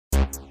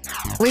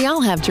We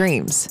all have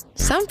dreams.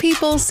 Some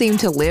people seem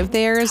to live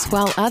theirs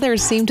while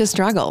others seem to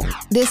struggle.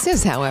 This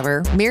is,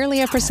 however,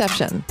 merely a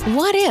perception.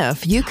 What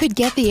if you could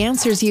get the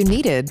answers you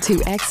needed to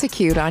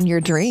execute on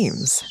your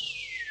dreams?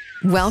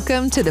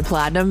 Welcome to the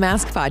Platinum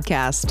Mask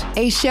Podcast,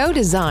 a show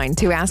designed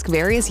to ask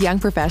various young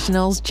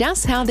professionals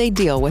just how they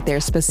deal with their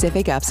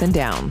specific ups and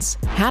downs.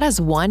 How does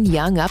one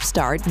young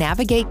upstart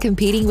navigate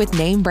competing with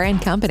name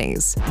brand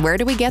companies? Where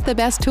do we get the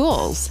best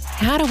tools?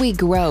 How do we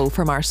grow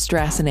from our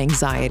stress and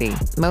anxiety?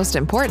 Most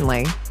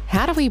importantly,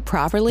 how do we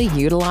properly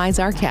utilize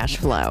our cash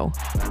flow?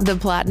 The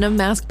Platinum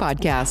Mask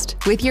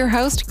Podcast with your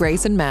host,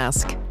 Grayson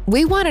Mask.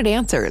 We wanted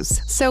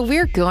answers, so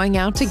we're going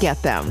out to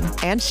get them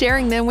and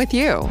sharing them with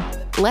you.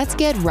 Let's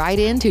get right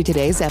into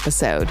today's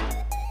episode.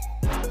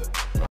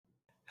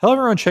 Hello,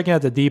 everyone checking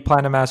out the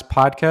Platinum Mask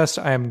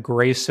Podcast. I am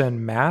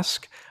Grayson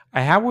Mask.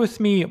 I have with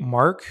me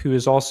Mark, who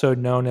is also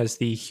known as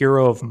the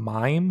hero of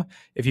Mime,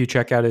 if you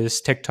check out his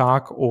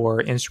TikTok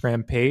or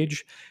Instagram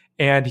page.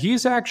 And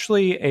he's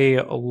actually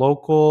a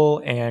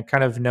local and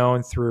kind of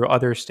known through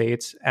other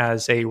states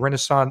as a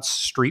Renaissance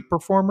street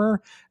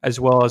performer, as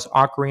well as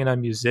ocarina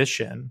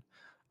musician.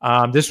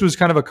 This was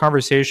kind of a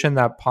conversation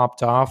that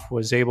popped off,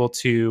 was able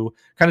to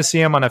kind of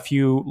see him on a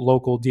few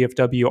local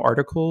DFW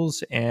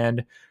articles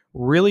and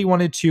really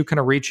wanted to kind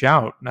of reach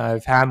out.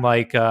 I've had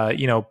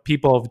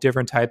people of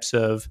different types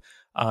of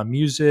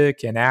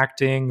music and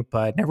acting,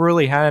 but never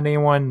really had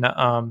anyone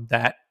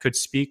that could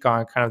speak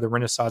on kind of the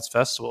Renaissance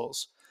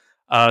festivals.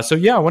 I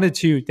wanted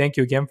to thank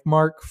you again,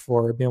 Mark,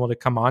 for being able to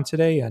come on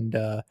today and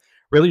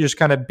really just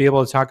kind of be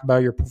able to talk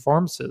about your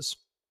performances.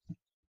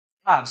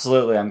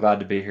 Absolutely. I'm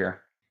glad to be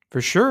here. For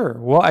sure.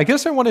 Well, I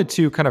guess I wanted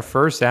to kind of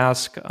first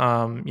ask,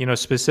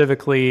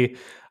 specifically,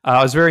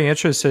 I was very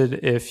interested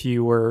if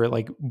you were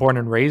like born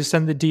and raised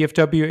in the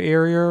DFW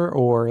area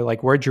or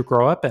like where'd you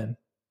grow up in?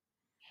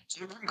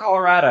 So I'm from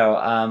Colorado.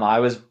 I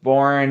was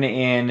born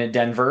in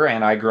Denver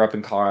and I grew up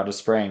in Colorado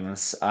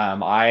Springs.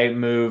 I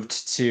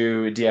moved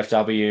to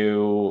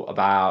DFW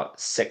about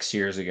 6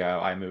 years ago.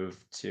 I moved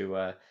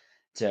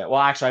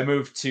I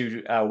moved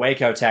to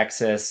Waco,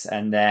 Texas,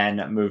 and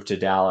then moved to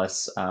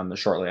Dallas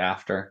shortly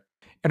after.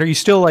 And are you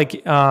still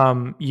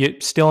you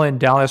still in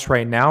Dallas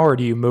right now, or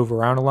do you move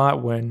around a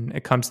lot when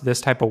it comes to this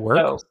type of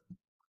work?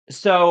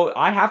 So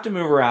I have to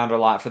move around a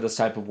lot for this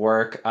type of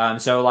work.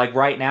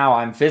 Right now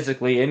I'm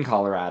physically in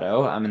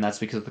Colorado. And that's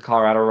because the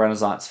Colorado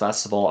Renaissance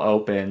Festival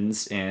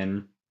opens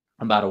in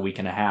about a week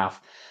and a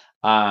half.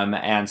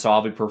 And so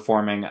I'll be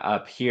performing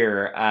up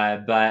here.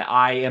 But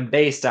I am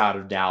based out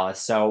of Dallas.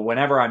 So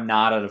whenever I'm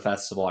not at a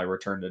festival, I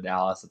return to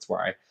Dallas. That's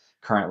where I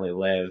currently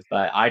live.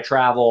 But I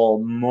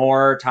travel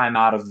more time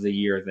out of the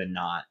year than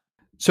not.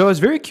 So I was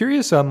very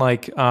curious on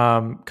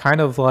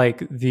kind of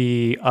like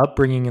the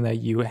upbringing that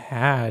you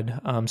had,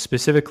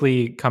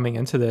 specifically coming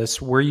into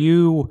this. Were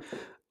you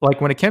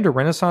like, when it came to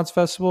Renaissance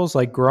festivals,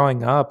 like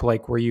growing up,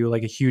 like were you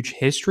like a huge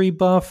history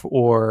buff,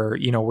 or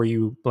were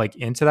you like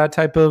into that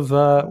type of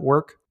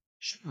work?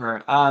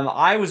 Sure.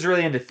 I was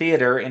really into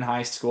theater in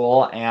high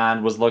school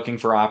and was looking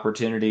for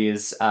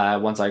opportunities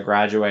once I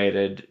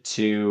graduated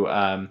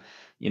to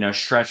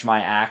stretch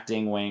my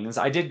acting wings.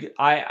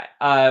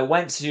 I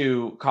went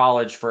to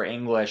college for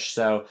English,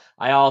 so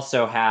I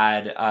also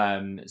had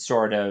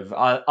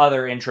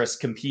other interests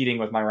competing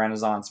with my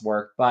Renaissance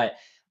work, but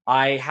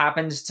I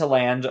happened to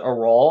land a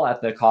role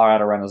at the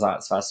Colorado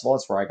Renaissance Festival.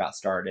 It's where I got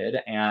started,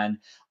 and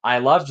I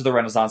loved the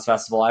Renaissance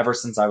Festival ever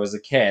since I was a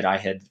kid. I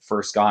had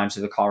first gone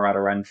to the Colorado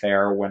Ren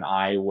Fair when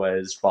I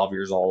was 12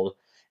 years old,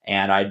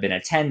 and I'd been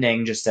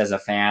attending just as a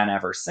fan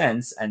ever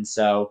since. And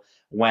so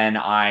when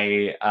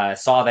I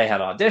saw they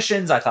had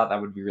auditions, I thought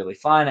that would be really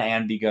fun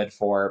and be good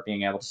for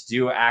being able to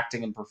do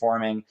acting and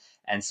performing.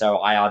 And so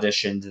I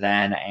auditioned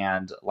then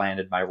and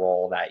landed my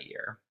role that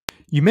year.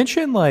 You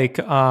mentioned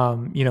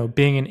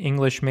being an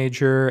English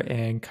major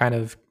and kind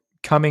of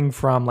coming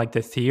from like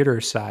the theater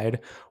side.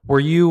 Were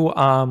you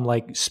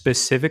like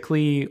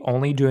specifically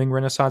only doing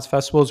Renaissance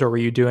festivals, or were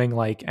you doing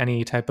like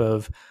any type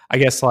of, I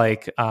guess,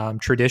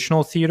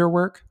 traditional theater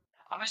work?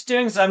 I was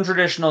doing some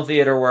traditional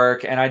theater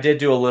work, and I did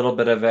do a little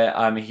bit of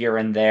it here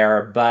and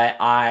there, but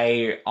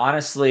I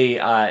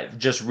honestly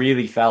just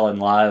really fell in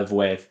love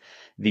with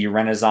the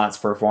Renaissance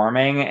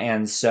performing.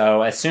 And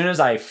so as soon as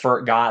I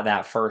got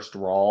that first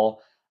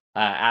role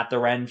at the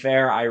Ren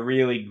Fair, I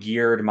really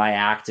geared my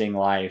acting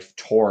life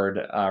toward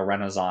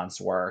Renaissance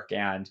work.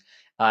 And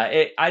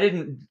I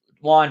didn't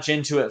launch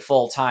into it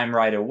full time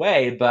right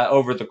away, but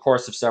over the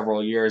course of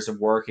several years of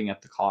working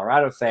at the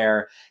Colorado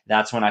Fair,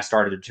 that's when I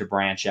started to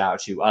branch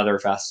out to other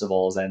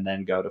festivals and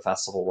then go to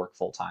festival work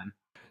full time.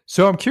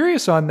 So I'm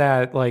curious on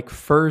that, like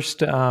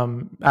first,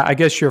 I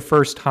guess your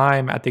first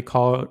time at the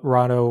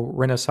Colorado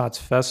Renaissance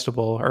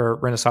Festival or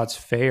Renaissance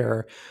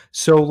Fair.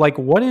 So like,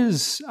 what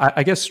is,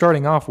 I guess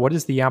starting off, what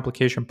is the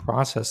application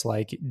process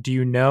like? Do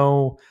you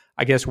know,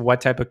 I guess, what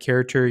type of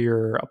character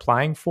you're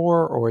applying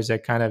for, or is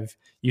it kind of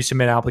you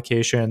submit an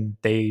application,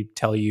 they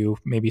tell you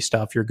maybe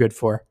stuff you're good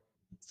for?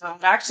 So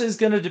it actually is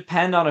going to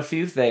depend on a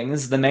few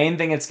things. The main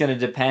thing it's going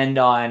to depend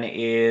on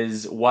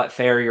is what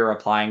fair you're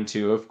applying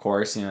to, of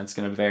course. It's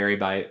going to vary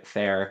by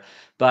fair.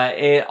 But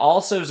it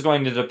also is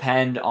going to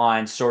depend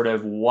on sort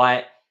of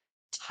what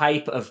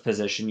type of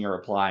position you're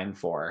applying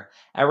for.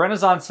 At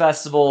Renaissance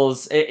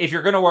festivals, if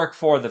you're going to work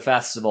for the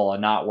festival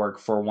and not work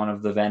for one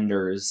of the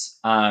vendors,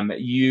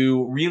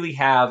 you really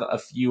have a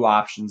few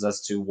options as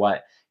to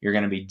what you're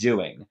going to be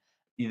doing.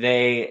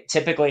 They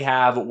typically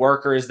have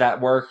workers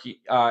that work,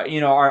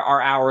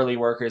 are hourly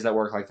workers that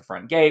work like the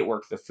front gate,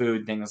 work the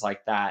food, things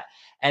like that.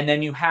 And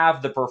then you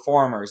have the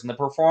performers, and the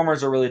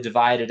performers are really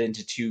divided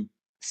into two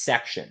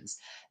sections.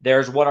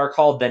 There's what are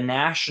called the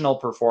national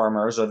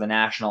performers or the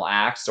national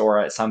acts, or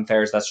at some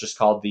fairs that's just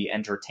called the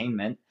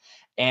entertainment.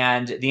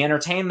 And the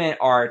entertainment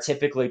are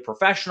typically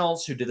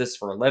professionals who do this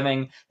for a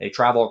living. They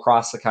travel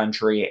across the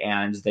country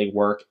and they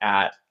work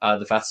at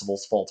the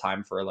festivals full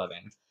time for a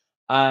living.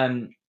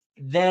 Um,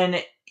 then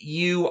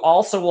you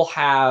also will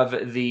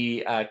have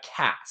the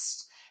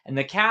cast. And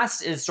the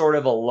cast is sort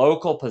of a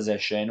local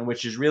position,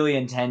 which is really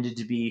intended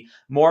to be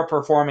more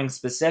performing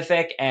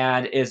specific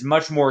and is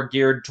much more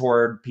geared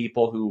toward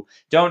people who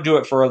don't do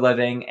it for a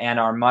living and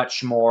are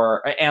much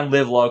more and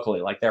live locally,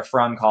 like they're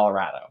from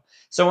Colorado.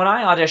 So when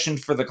I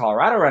auditioned for the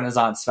Colorado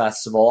Renaissance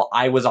Festival,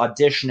 I was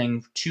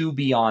auditioning to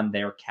be on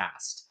their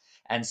cast.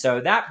 And so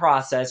that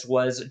process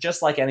was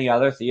just like any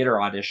other theater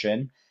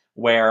audition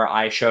where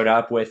I showed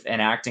up with an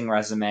acting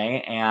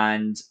resume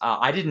and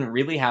I didn't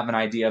really have an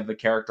idea of the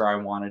character I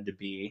wanted to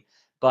be,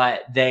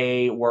 but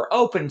they were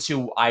open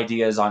to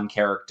ideas on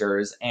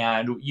characters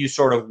and you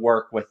sort of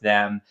work with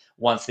them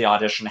once the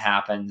audition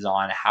happens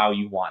on how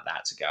you want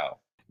that to go.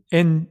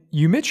 And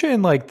you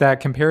mentioned like that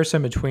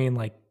comparison between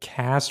like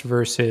cast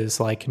versus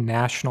like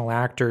national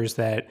actors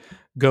that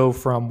go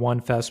from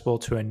one festival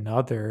to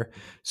another.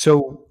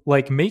 So,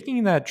 like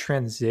making that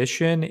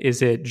transition,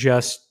 is it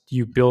just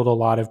you build a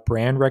lot of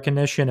brand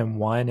recognition in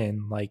one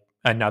and like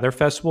another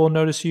festival will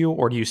notice you,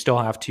 or do you still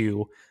have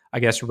to, I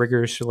guess,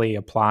 rigorously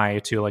apply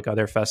to like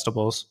other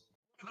festivals?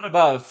 Bit of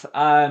both.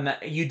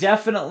 You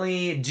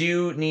definitely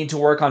do need to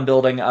work on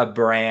building a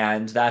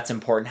brand. That's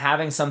important.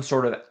 Having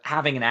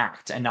an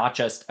act and not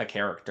just a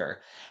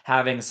character.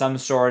 Having some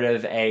sort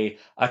of a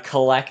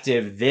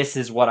collective. This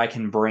is what I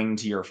can bring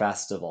to your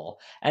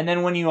festival. And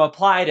then when you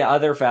apply to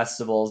other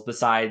festivals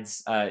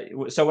besides,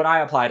 so when I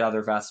apply to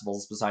other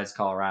festivals besides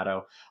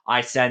Colorado,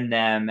 I send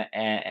them.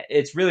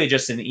 It's really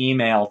just an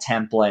email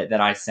template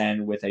that I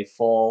send with a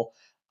full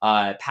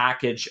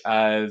package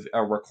of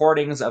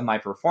recordings of my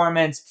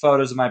performance,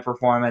 photos of my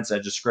performance,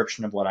 a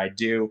description of what I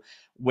do,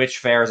 which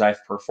fairs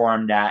I've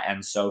performed at,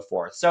 and so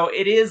forth. So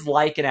it is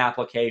like an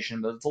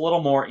application, but it's a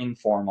little more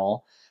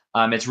informal.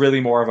 It's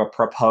really more of a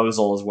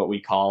proposal, is what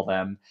we call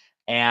them.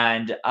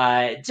 And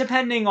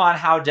depending on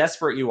how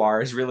desperate you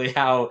are, is really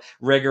how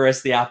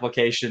rigorous the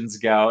applications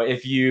go.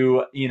 If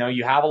you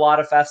have a lot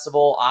of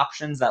festival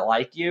options that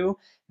like you,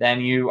 then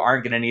you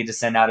aren't going to need to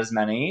send out as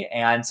many.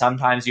 And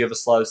sometimes you have a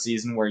slow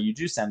season where you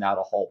do send out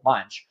a whole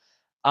bunch.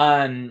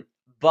 Um,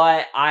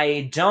 but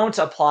I don't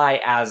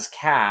apply as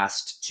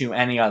cast to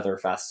any other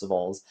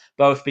festivals,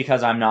 both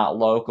because I'm not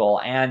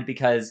local and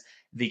because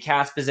the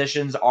cast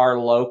positions are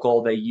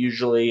local. They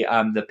usually,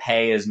 the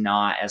pay is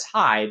not as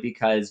high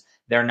because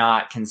they're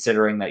not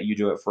considering that you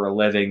do it for a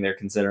living. They're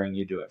considering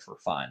you do it for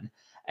fun.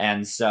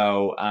 And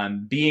so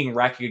being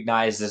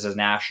recognized as a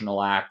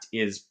national act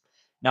is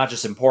not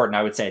just important,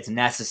 I would say it's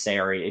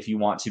necessary if you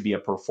want to be a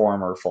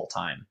performer full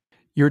time.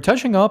 You're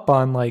touching up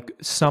on like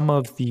some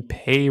of the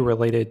pay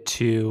related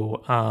to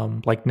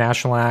like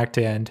National Act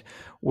and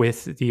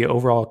with the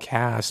overall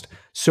cast.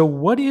 So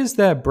what is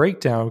that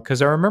breakdown?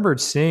 Because I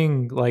remembered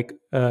seeing like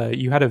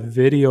you had a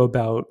video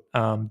about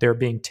there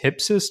being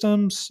tip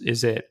systems.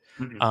 Is it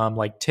Mhm.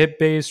 like tip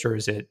based or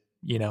is it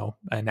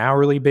an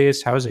hourly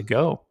based? How does it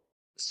go?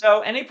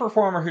 So any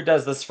performer who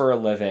does this for a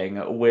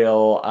living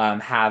will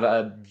have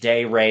a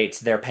day rate.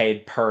 They're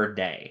paid per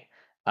day.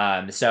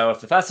 So if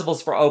the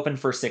festival's for open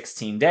for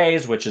 16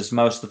 days, which is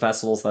most of the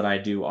festivals that I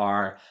do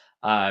are,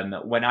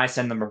 when I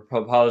send them a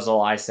proposal,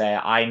 I say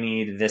I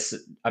need this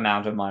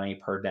amount of money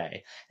per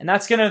day, and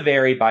that's going to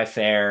vary by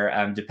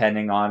fair,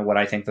 depending on what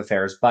I think the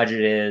fair's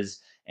budget is,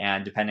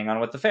 and depending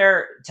on what the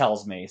fair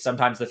tells me.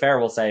 Sometimes the fair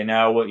will say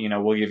no,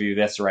 we'll give you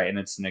this rate, and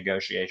it's a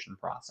negotiation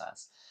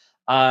process.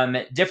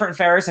 Different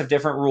fairs have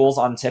different rules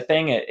on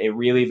tipping. It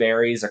really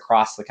varies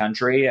across the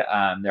country.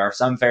 There are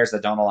some fairs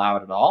that don't allow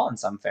it at all, and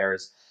some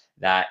fairs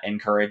that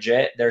encourage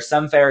it. There's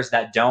some fairs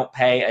that don't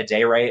pay a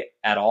day rate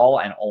at all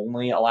and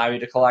only allow you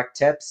to collect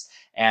tips.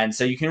 And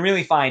so you can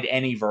really find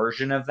any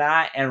version of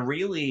that. And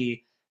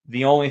really,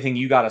 the only thing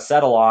you got to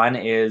settle on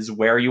is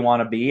where you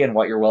want to be and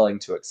what you're willing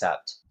to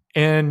accept.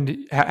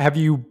 And have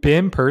you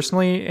been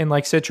personally in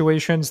like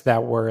situations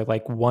that were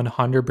like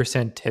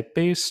 100% tip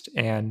based?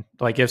 And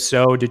like, if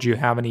so, did you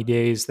have any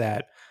days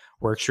that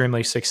were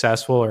extremely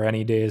successful or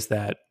any days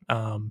that,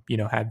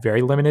 had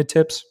very limited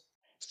tips?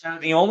 So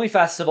the only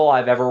festival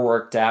I've ever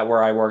worked at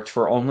where I worked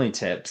for only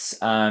tips,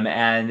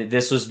 and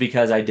this was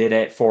because I did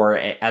it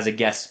as a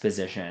guest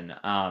position.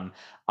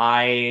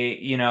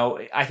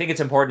 I think it's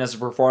important as a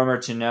performer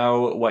to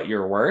know what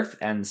you're worth,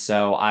 and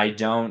so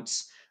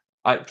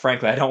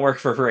frankly, I don't work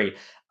for free.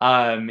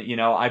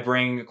 I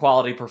bring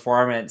quality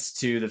performance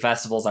to the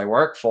festivals I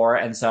work for,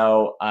 and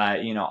so I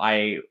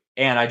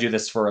do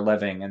this for a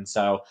living, and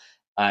so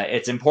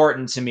it's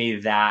important to me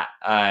that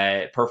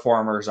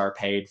performers are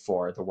paid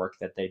for the work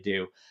that they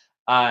do.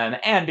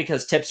 And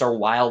because tips are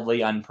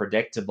wildly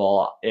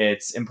unpredictable,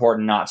 it's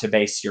important not to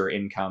base your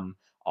income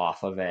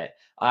off of it.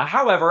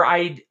 However,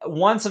 I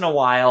once in a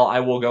while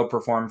I will go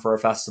perform for a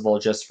festival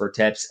just for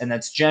tips, and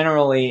that's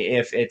generally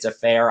if it's a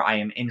fair I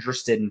am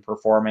interested in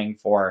performing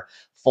for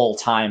full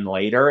time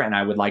later, and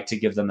I would like to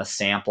give them a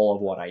sample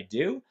of what I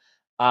do.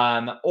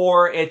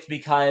 Or it's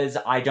because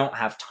I don't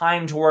have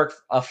time to work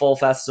a full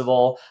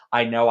festival.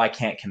 I know I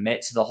can't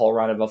commit to the whole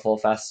run of a full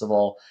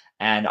festival,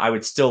 and I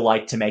would still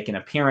like to make an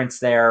appearance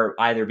there,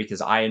 either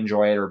because I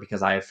enjoy it or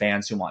because I have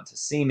fans who want to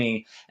see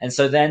me. And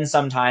so then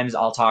sometimes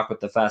I'll talk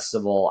with the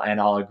festival and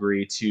I'll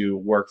agree to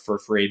work for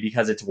free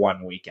because it's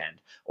one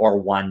weekend or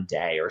one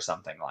day or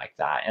something like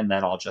that. And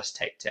then I'll just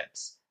take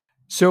tips.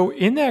 So,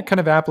 in that kind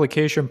of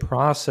application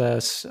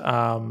process,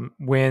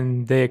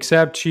 when they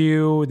accept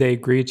you, they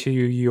agree to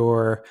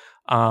your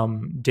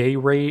day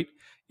rate.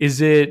 Is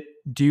it?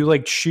 Do you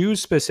like choose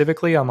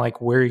specifically on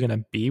like where you're going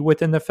to be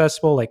within the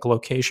festival, like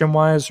location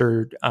wise,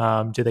 or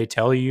do they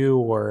tell you,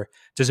 or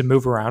does it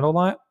move around a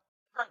lot?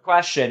 Great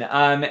question.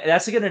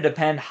 That's going to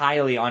depend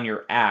highly on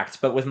your act.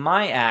 But with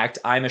my act,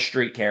 I'm a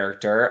street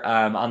character.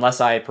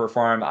 Unless I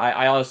perform,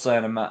 I also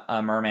am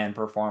a merman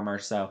performer.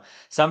 So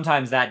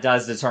sometimes that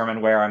does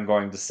determine where I'm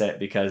going to sit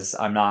because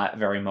I'm not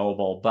very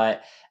mobile.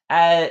 But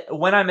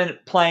when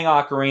playing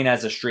ocarina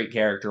as a street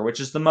character, which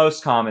is the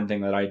most common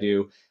thing that I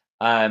do,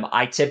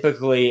 I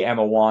typically am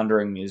a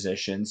wandering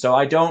musician. So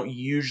I don't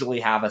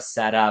usually have a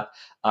setup,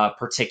 a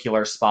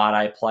particular spot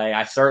I play.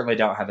 I certainly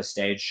don't have a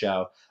stage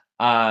show.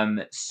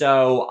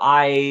 So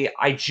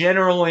I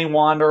generally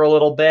wander a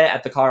little bit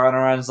at the Colorado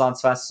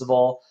Renaissance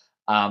Festival.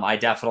 I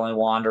definitely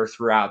wander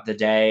throughout the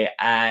day.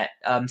 At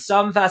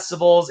some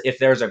festivals, if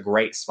there's a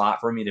great spot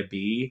for me to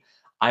be,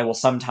 I will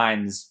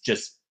sometimes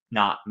just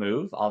not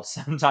move. I'll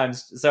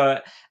sometimes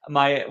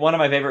my one of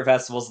my favorite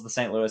festivals is the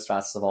St. Louis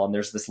Festival, and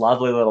there's this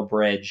lovely little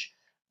bridge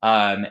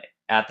um,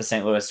 at the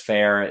St. Louis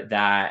Fair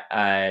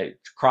that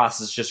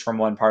crosses just from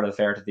one part of the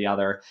fair to the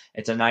other.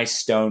 It's a nice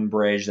stone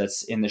bridge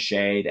that's in the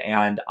shade,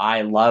 and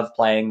I love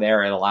playing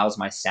there. It allows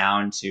my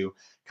sound to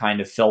kind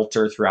of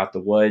filter throughout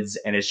the woods,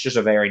 and it's just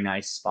a very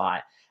nice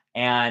spot.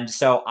 And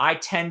so I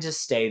tend to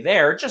stay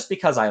there just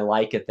because I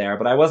like it there,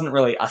 but I wasn't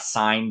really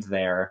assigned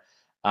there.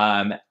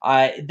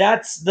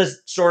 That's the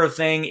sort of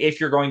thing, if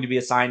you're going to be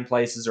assigned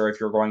places or if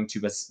you're going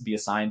to be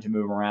assigned to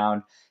move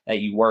around, that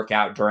you work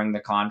out during the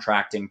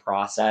contracting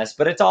process.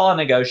 But it's all a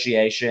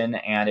negotiation,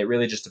 and it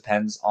really just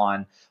depends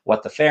on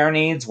what the fair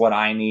needs, what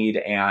I need,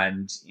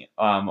 and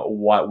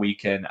what we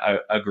can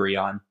agree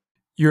on.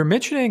 You're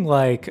mentioning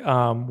like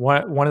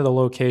one of the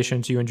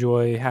locations you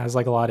enjoy has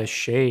like a lot of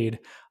shade.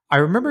 I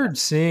remembered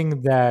Yes.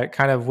 seeing that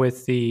kind of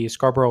with the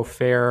Scarborough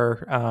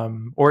Fair,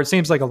 or it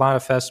seems like a lot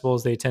of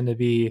festivals they tend to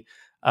be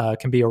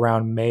can be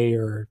around May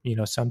or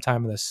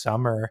sometime in the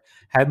summer.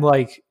 Had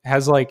like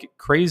has like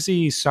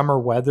crazy summer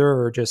weather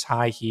or just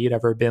high heat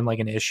ever been like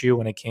an issue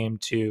when it came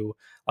to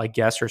like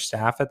guests or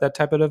staff at that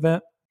type of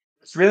event?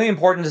 It's really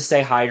important to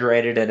stay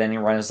hydrated at any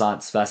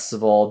Renaissance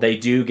festival. They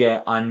do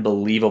get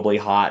unbelievably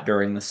hot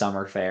during the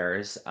summer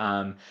fairs.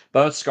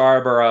 Both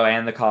Scarborough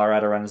and the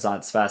Colorado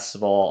Renaissance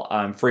Festival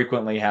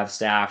frequently have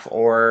staff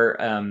or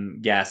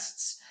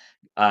guests,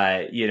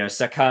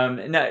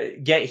 succumb, no,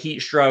 get heat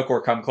stroke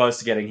or come close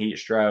to getting heat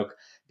stroke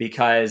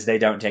because they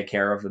don't take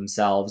care of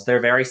themselves. They're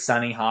very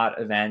sunny,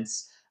 hot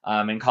events.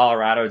 In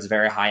Colorado, it's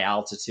very high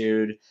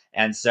altitude,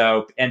 and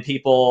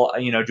people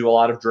do a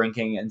lot of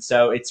drinking, and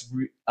so it's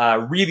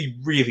really,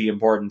 really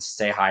important to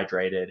stay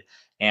hydrated.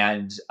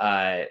 And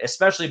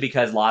especially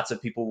because lots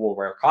of people will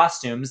wear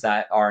costumes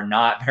that are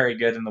not very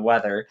good in the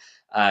weather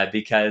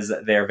because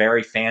they're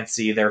very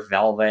fancy, they're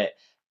velvet,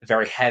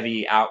 very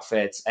heavy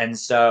outfits. And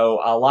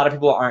so a lot of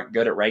people aren't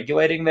good at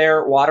regulating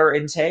their water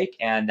intake,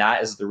 and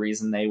that is the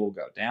reason they will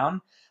go down.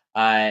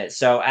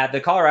 So at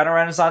the Colorado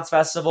Renaissance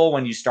Festival,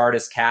 when you start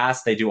as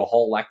cast, they do a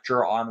whole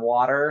lecture on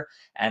water,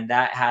 and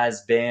that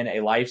has been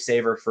a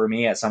lifesaver for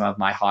me at some of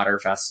my hotter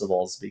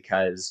festivals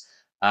because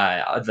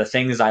the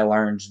things I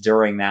learned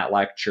during that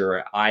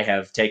lecture I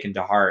have taken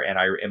to heart and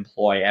I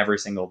employ every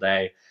single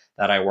day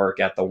that I work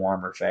at the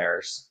warmer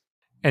fairs.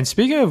 And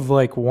speaking of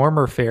like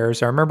warmer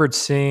fairs, I remembered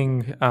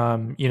seeing,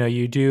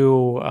 you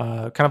do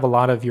kind of a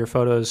lot of your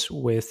photos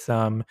with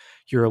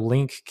your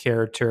Link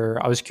character.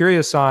 I was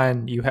curious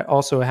on you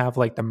also have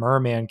like the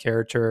Merman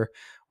character.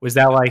 Was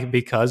that like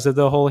because of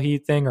the whole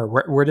heat thing, or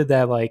where did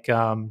that like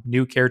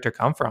new character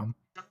come from?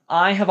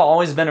 I have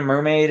always been a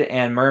mermaid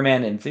and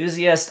merman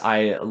enthusiast.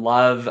 I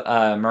love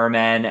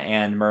mermen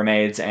and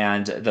mermaids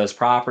and those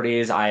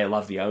properties. I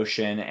love the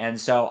ocean. And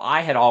so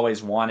I had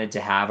always wanted to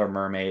have a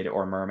mermaid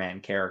or merman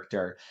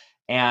character.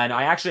 And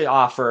I actually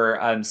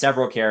offer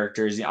several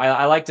characters.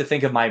 I like to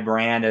think of my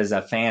brand as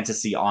a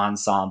fantasy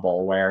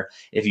ensemble, where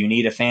if you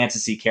need a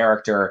fantasy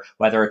character,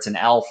 whether it's an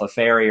elf, a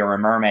fairy, or a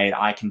mermaid,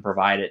 I can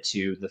provide it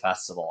to the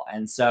festival.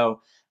 And so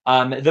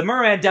the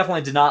merman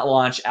definitely did not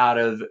launch out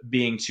of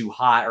being too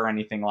hot or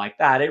anything like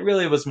that. It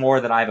really was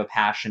more that I have a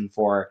passion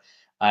for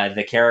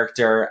the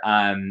character,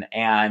 and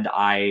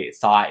I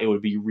thought it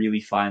would be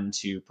really fun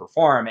to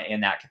perform in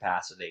that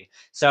capacity.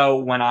 So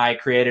when I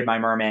created my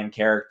merman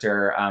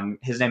character,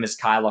 his name is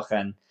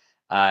Kailachen.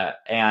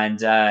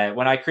 And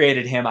when I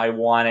created him, I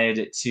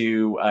wanted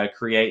to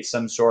create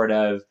some sort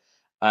of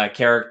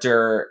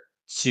character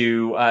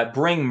to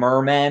bring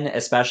mermen,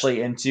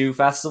 especially into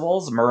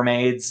festivals.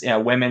 Mermaids,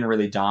 women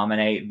really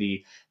dominate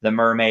the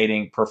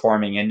mermaiding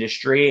performing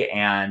industry,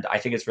 and I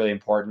think it's really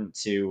important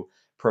to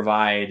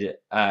provide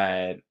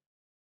I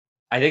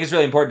think it's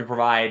really important to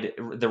provide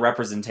the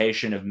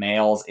representation of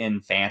males in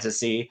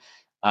fantasy,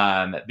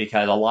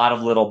 because a lot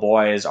of little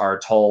boys are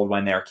told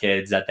when they're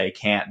kids that they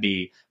can't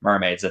be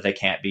mermaids, that they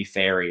can't be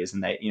fairies,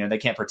 and they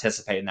can't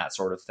participate in that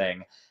sort of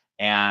thing.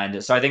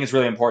 And so I think it's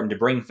really important to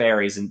bring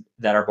fairies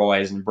that are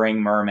boys and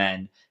bring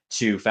mermen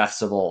to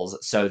festivals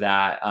so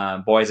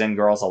that boys and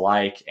girls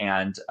alike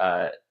and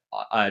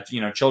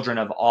children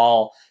of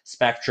all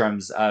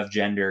spectrums of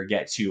gender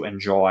get to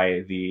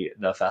enjoy the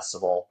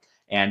festival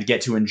and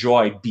get to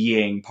enjoy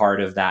being part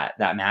of that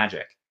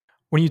magic.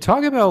 When you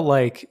talk about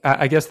like,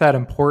 I guess that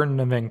important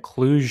of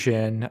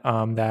inclusion,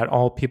 that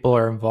all people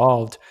are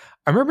involved.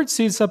 I remember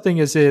seeing something.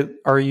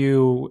 Are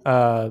you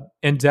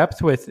in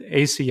depth with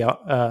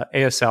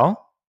ASL?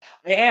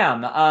 I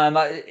am.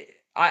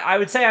 I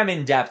would say I'm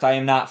in depth. I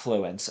am not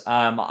fluent.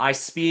 I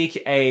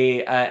speak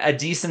a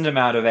decent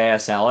amount of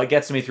ASL. It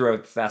gets me through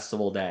a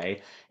festival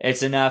day.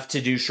 It's enough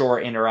to do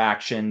short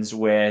interactions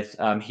with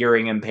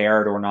hearing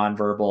impaired or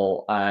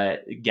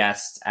nonverbal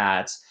guests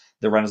at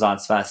the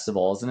Renaissance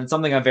festivals, and it's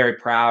something I'm very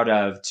proud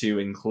of to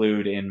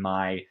include in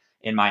my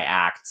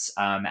acts.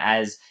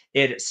 As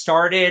it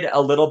started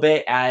a little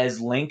bit as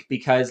Link,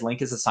 because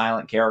Link is a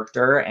silent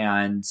character,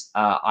 and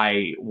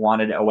I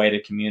wanted a way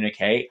to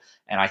communicate.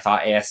 And I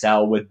thought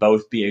ASL would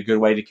both be a good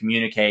way to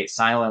communicate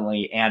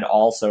silently and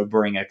also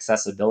bring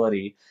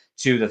accessibility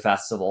to the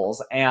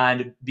festivals.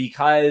 And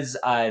because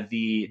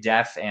the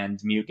deaf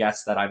and mute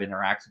guests that I've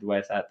interacted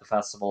with at the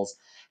festivals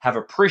have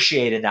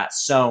appreciated that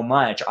so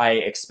much, I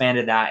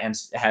expanded that and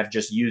have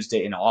just used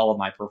it in all of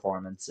my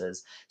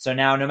performances. So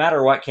now, no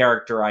matter what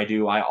character I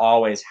do, I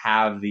always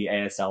have the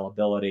ASL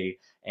ability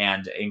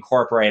and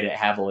incorporate it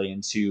heavily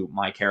into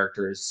my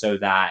characters so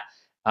that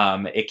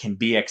it can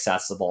be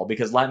accessible.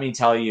 Because let me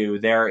tell you,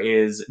 there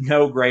is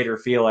no greater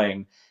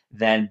feeling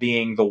than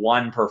being the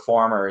one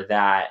performer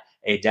that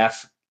a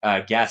deaf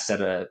guest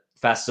at a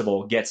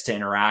festival gets to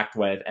interact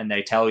with, and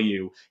they tell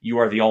you you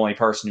are the only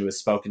person who has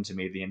spoken to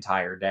me the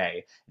entire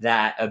day.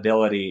 That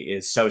ability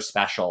is so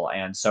special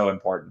and so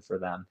important for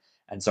them.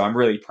 And so I'm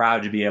really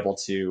proud to be able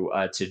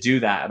to do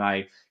that, and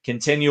I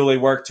continually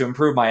work to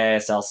improve my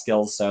ASL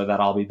skills so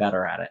that I'll be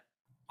better at it.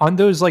 On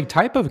those like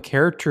type of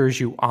characters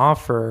you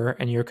offer,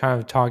 and you're kind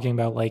of talking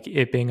about like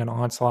it being an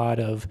onslaught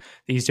of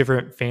these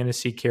different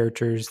fantasy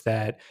characters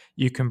that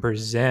you can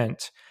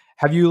present,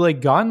 have you like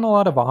gotten a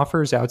lot of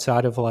offers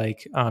outside of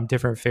like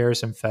different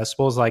fairs and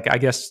festivals, like I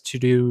guess to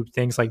do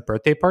things like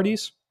birthday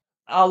parties?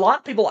 A lot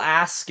of people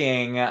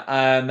asking.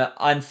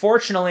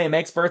 Unfortunately, it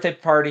makes birthday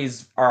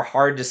parties are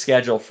hard to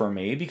schedule for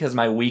me because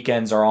my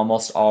weekends are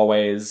almost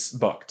always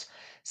booked.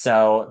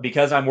 So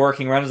because I'm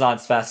working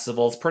Renaissance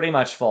festivals pretty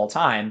much full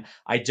time,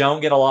 I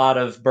don't get a lot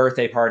of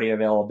birthday party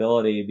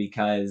availability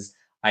because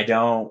I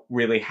don't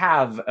really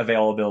have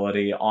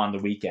availability on the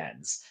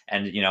weekends.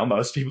 And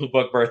most people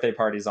book birthday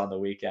parties on the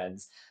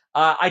weekends.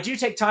 I do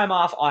take time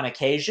off on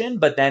occasion,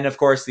 but then of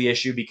course the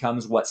issue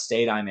becomes what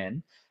state I'm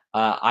in.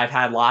 I've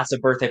had lots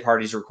of birthday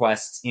parties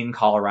requests in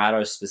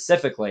Colorado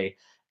specifically,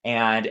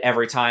 and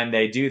every time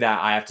they do that,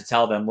 I have to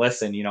tell them,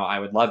 listen, I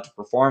would love to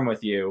perform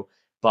with you,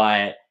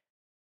 but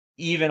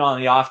even on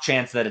the off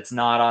chance that it's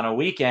not on a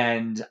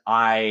weekend,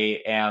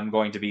 I am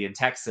going to be in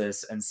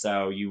Texas. And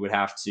so you would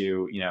have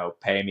to,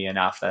 pay me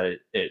enough that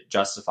it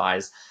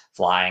justifies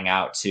flying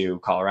out to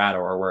Colorado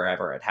or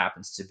wherever it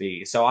happens to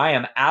be. So I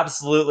am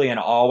absolutely and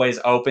always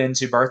open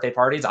to birthday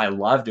parties. I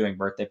love doing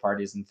birthday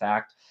parties. In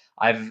fact,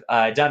 I've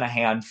done a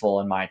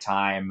handful in my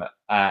time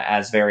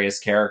as various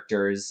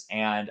characters,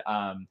 and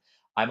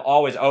I'm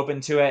always open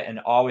to it and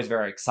always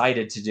very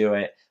excited to do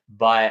it.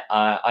 But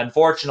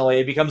unfortunately,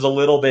 it becomes a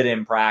little bit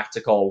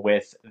impractical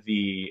with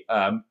the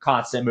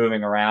constant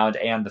moving around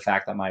and the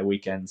fact that my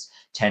weekends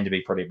tend to be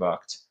pretty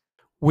booked.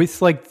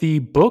 With like the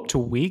booked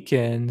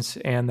weekends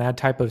and that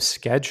type of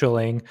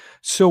scheduling,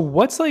 so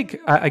what's like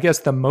I guess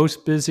the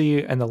most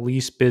busy and the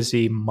least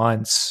busy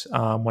months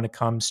when it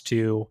comes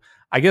to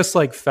I guess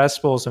like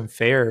festivals and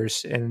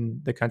fairs in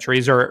the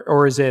countries,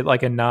 or is it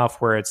like enough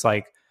where it's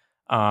like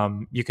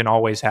you can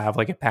always have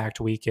like a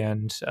packed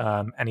weekend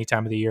any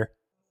time of the year?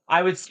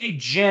 I would say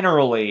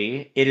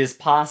generally it is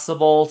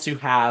possible to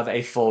have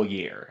a full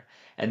year.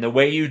 And the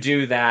way you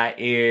do that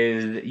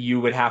is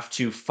you would have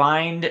to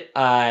find,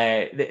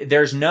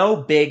 there's no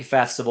big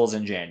festivals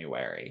in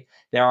January.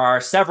 There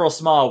are several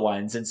small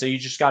ones, and so you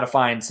just got to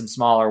find some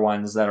smaller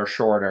ones that are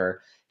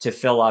shorter to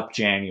fill up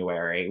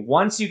January.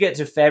 Once you get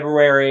to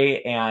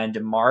February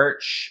and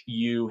March,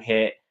 you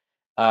hit,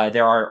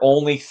 there are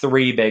only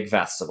three big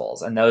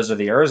festivals, and those are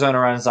the Arizona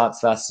Renaissance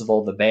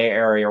Festival, the Bay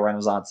Area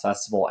Renaissance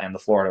Festival, and the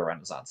Florida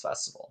Renaissance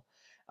Festival.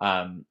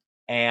 Um,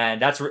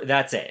 and that's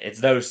it.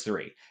 It's those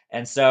three.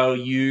 And so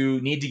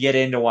you need to get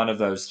into one of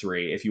those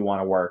three if you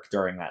want to work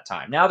during that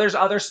time. Now, there's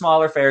other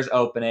smaller fairs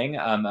opening.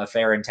 A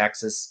fair in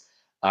Texas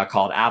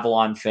called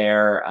Avalon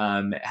Fair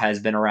has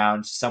been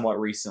around somewhat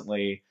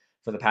recently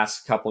for the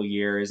past couple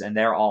years, and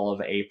they're all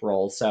of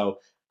April. So,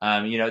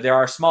 there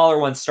are smaller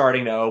ones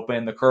starting to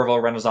open. The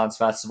Kerrville Renaissance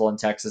Festival in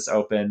Texas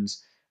opened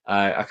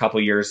a couple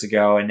years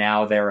ago, and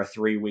now they're a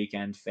 3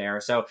 weekend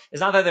fair. So it's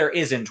not that there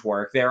isn't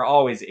work; there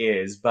always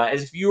is. But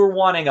if you were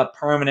wanting a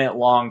permanent,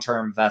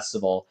 long-term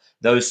festival,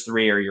 those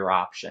three are your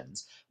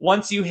options.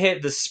 Once you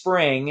hit the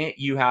spring,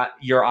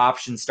 your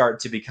options start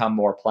to become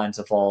more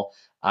plentiful.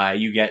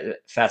 You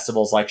get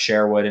festivals like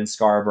Sherwood and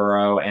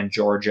Scarborough and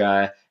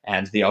Georgia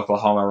and the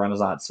Oklahoma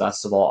Renaissance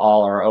Festival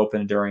all are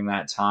open during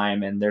that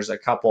time, and there's a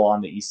couple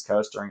on the East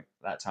Coast during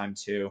that time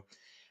too.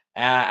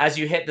 As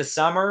you hit the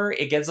summer,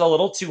 it gets a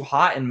little too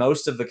hot in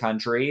most of the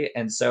country,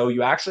 and so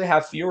you actually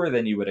have fewer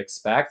than you would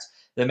expect.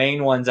 The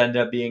main ones end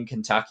up being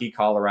Kentucky,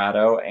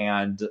 Colorado,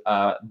 and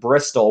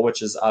Bristol,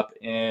 which is up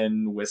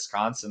in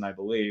Wisconsin, I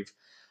believe.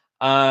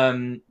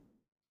 Um,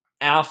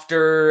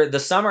 After the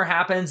summer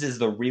happens is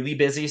the really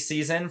busy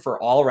season for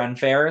all Ren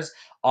fairs.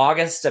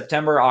 August,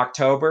 September,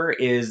 October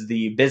is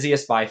the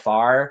busiest by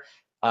far.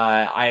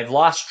 I've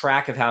lost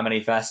track of how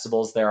many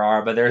festivals there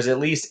are, but there's at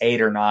least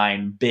 8 or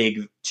 9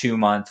 big 2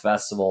 month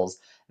festivals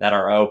that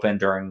are open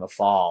during the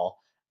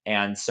fall.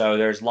 And so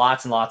there's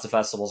lots and lots of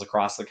festivals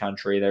across the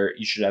country. There,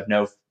 you should have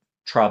no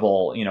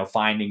trouble,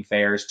 finding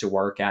fairs to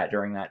work at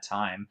during that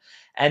time.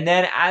 And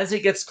then as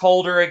it gets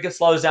colder, it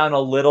slows down a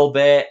little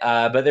bit.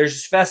 But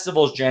there's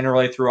festivals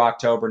generally through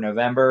October,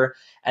 November.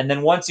 And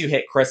then once you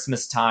hit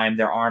Christmas time,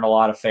 there aren't a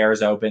lot of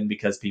fairs open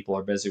because people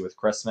are busy with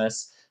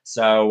Christmas.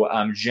 So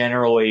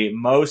generally,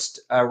 most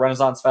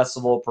Renaissance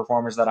Festival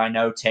performers that I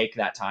know take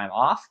that time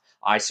off.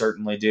 I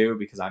certainly do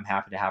because I'm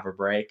happy to have a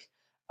break.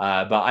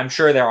 But I'm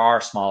sure there are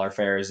smaller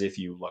fairs if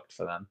you looked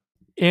for them.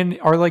 In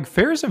are like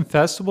fairs and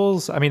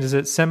festivals, I mean, is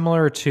it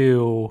similar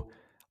to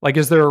like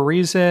is there a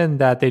reason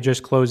that they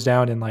just close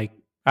down and like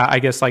I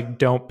guess like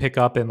don't pick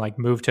up and like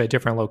move to a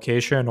different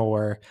location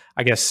or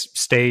I guess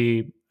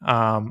stay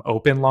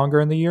open longer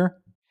in the year?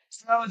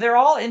 So they're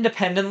all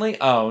independently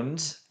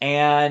owned,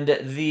 and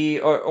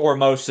or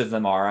most of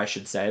them are, I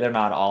should say. They're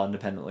not all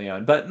independently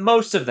owned, but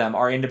most of them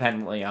are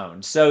independently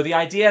owned. So the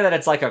idea that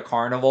it's like a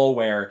carnival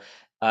where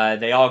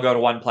they all go to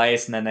one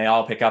place and then they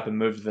all pick up and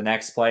move to the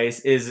next place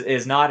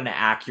is not an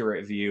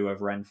accurate view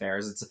of Ren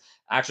fairs. It's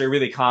actually a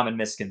really common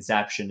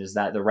misconception is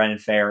that the Ren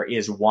fair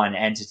is one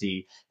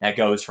entity that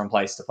goes from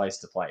place to place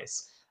to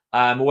place.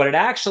 What it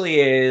actually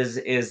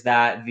is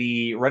that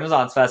the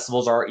Renaissance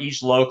festivals are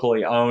each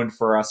locally owned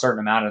for a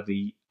certain amount of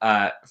the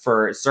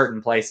for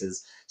certain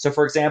places. So,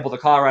 for example, the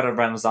Colorado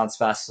Renaissance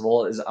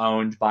Festival is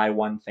owned by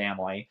one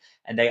family,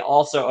 and they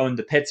also own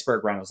the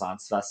Pittsburgh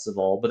Renaissance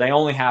Festival, but they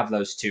only have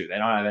those two. They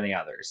don't have any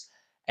others,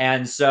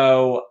 and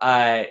so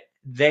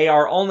they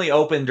are only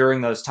open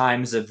during those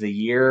times of the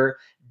year,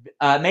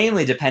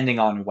 mainly depending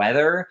on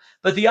weather.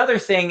 But the other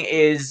thing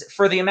is,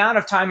 for the amount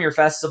of time your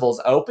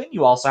festival's open,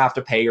 you also have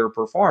to pay your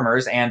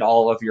performers and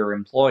all of your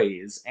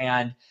employees.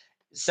 And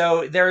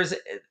so there's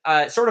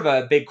sort of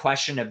a big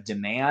question of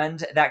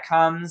demand that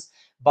comes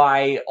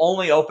by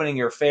only opening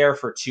your fair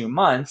for 2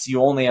 months.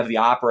 You only have the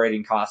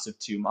operating costs of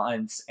 2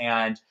 months.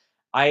 And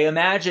I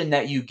imagine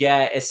that you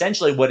get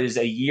essentially what is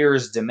a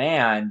year's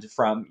demand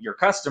from your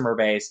customer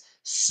base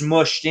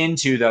smushed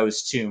into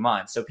those 2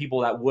 months. So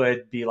people that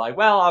would be like,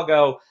 well, I'll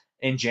go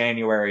in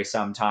January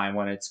sometime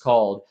when it's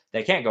cold.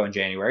 They can't go in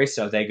January,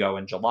 so they go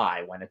in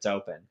July when it's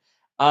open.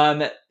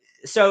 Um,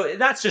 so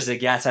that's just a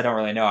guess. I don't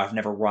really know. I've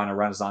never run a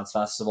Renaissance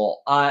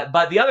festival.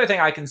 But the other thing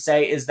I can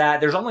say is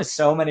that there's only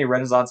so many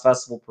Renaissance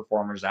festival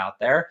performers out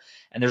there,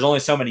 and there's only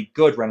so many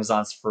good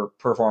Renaissance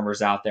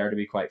performers out there, to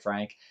be quite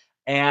frank.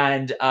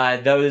 And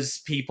those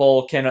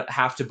people can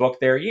have to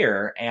book their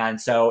year. And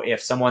so if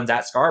someone's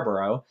at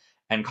Scarborough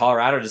and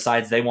Colorado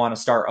decides they want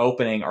to start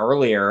opening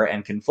earlier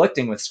and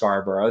conflicting with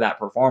Scarborough, that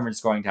performer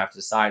is going to have to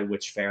decide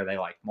which fair they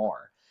like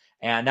more.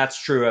 And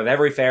that's true of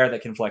every fair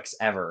that conflicts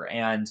ever.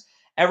 And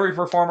every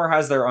performer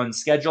has their own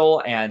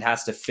schedule and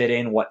has to fit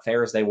in what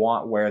fairs they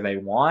want where they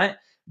want.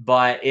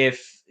 But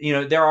if,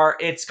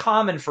 it's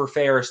common for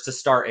fairs to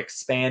start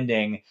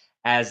expanding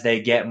as they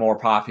get more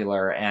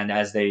popular and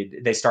as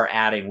they start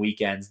adding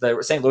weekends.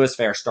 The St. Louis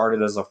Fair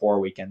started as a 4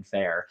 weekend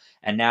fair,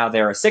 and now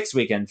they're a 6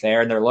 weekend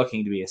fair, and they're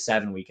looking to be a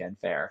 7 weekend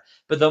fair.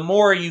 But the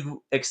more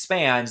you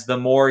expand, the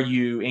more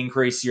you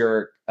increase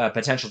your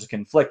potential to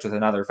conflict with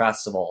another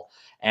festival.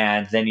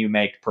 And then you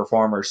make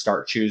performers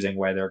start choosing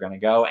where they're going to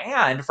go.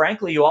 And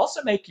frankly, you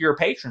also make your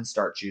patrons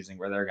start choosing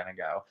where they're going to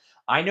go.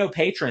 I know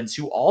patrons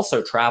who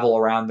also travel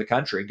around the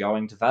country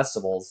going to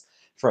festivals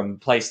from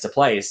place to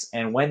place.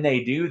 And when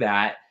they do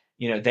that,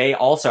 they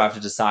also have to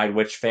decide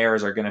which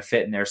fairs are going to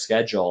fit in their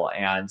schedule.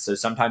 And so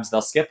sometimes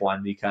they'll skip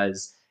one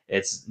because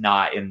it's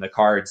not in the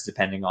cards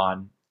depending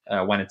on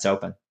when it's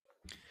open.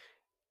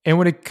 And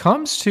when it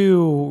comes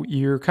to,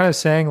 you're kind of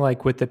saying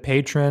like with the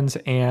patrons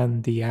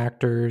and the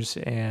actors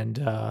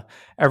and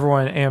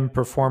everyone and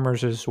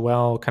performers as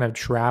well, kind of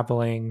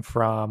traveling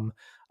from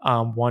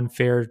one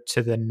fair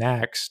to the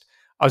next.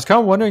 I was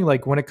kind of wondering,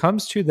 like, when it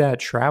comes to that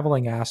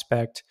traveling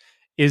aspect,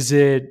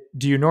 do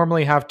you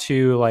normally have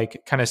to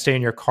like kind of stay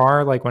in your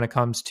car, like when it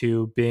comes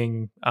to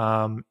being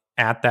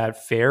at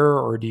that fair,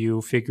 or do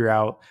you figure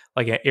out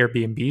like an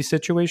Airbnb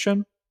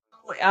situation?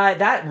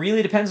 That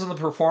really depends on the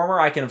performer.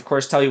 I can, of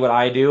course, tell you what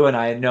I do, and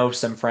I know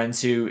some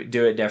friends who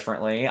do it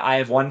differently. I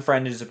have one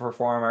friend who's a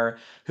performer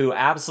who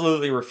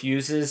absolutely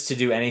refuses to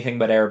do anything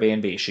but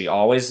Airbnb. She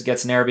always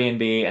gets an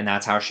Airbnb, and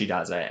that's how she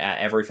does it at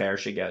every fair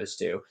she goes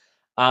to.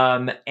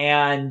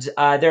 And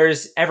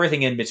there's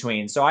everything in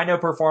between. So I know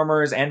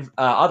performers and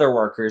other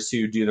workers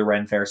who do the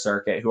Ren Fair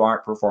circuit who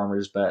aren't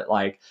performers, but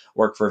like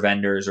work for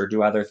vendors or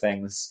do other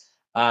things,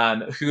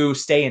 who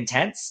stay in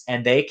tents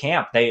and they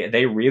camp.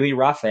 They really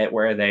rough it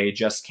where they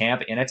just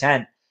camp in a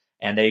tent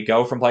and they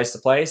go from place to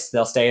place.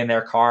 They'll stay in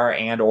their car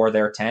and or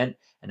their tent,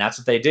 and that's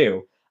what they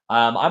do.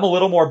 I'm a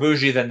little more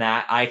bougie than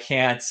that. I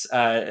can't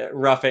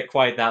rough it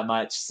quite that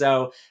much.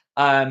 So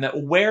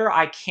where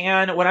I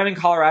can, when I'm in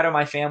Colorado,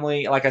 my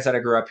family, like I said, I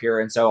grew up here,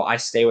 and so I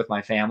stay with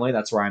my family.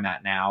 That's where I'm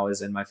at now,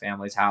 is in my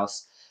family's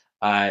house,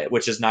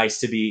 which is nice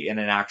to be in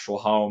an actual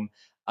home.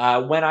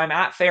 When I'm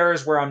at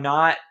fairs where I'm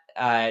not,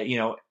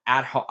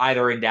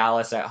 either in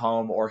Dallas at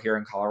home or here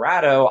in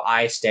Colorado,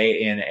 I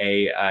stay in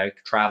a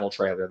travel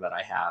trailer that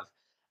I have.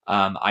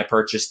 I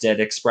purchased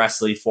it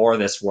expressly for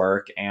this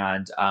work,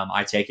 and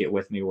I take it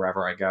with me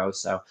wherever I go.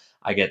 So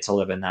I get to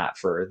live in that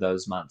for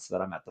those months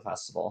that I'm at the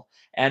festival.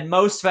 And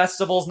most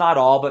festivals, not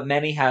all, but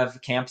many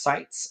have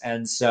campsites,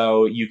 and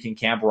so you can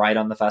camp right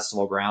on the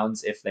festival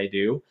grounds if they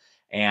do.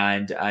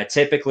 And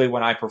typically,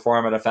 when I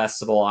perform at a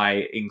festival,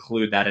 I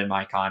include that in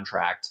my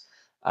contract,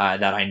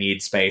 that I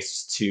need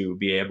space to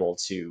be able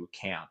to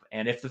camp.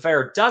 And if the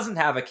fair doesn't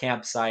have a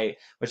campsite,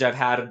 which I've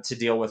had to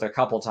deal with a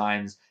couple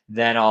times,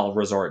 then I'll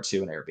resort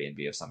to an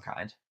Airbnb of some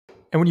kind.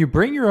 And when you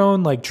bring your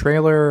own like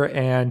trailer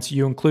and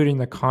you including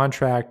the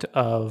contract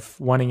of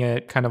wanting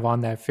it kind of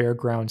on that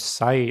fairground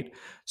site,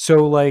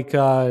 so like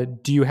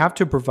do you have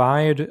to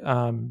provide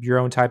your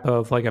own type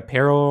of like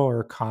apparel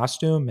or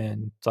costume,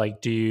 and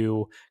like do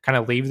you kind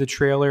of leave the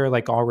trailer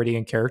like already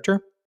in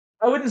character?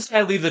 I wouldn't say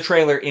I leave the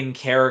trailer in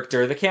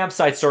character. The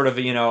campsite's sort of,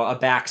 a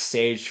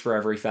backstage for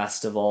every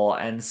festival.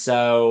 And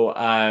so,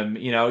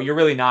 you're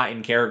really not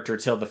in character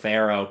till the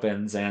fair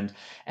opens. And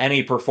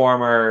any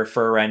performer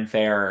for Ren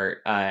Fair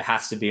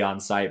has to be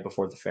on site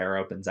before the fair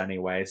opens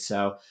anyway.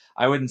 So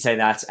I wouldn't say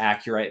that's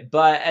accurate.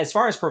 But as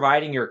far as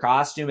providing your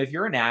costume, if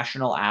you're a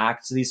national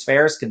act, these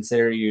fairs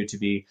consider you to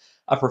be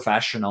a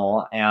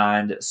professional.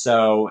 And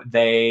so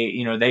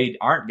they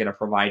aren't going to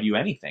provide you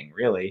anything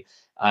really.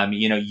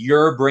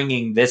 You're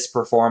bringing this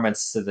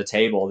performance to the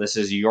table. This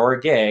is your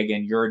gig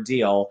and your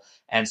deal.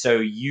 And so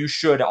you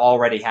should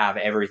already have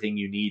everything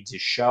you need to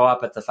show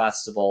up at the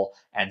festival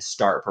and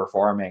start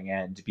performing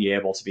and be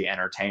able to be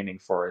entertaining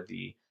for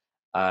the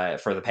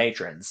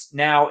patrons.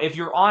 Now, if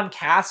you're on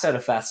cast at a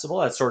festival,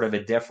 that's sort of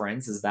a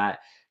difference, is that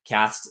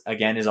cast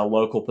again is a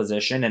local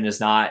position and is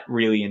not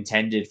really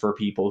intended for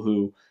people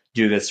who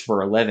do this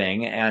for a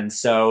living. And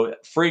so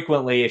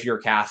frequently, if you're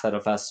cast at a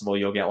festival,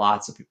 you'll get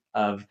lots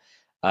of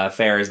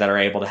fairs that are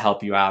able to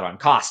help you out on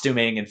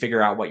costuming and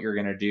figure out what you're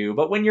going to do.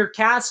 But when you're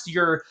cast,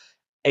 you're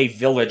a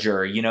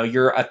villager.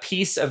 You're a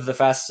piece of the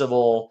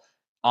festival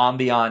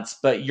ambiance,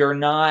 but you're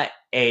not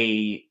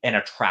an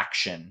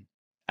attraction.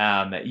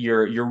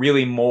 You're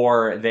really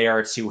more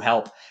there to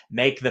help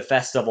make the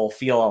festival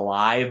feel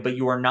alive, but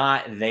you are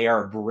not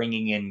there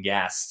bringing in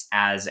guests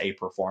as a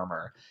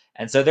performer.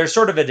 And so there's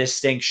sort of a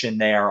distinction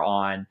there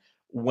on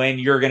when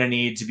you're going to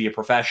need to be a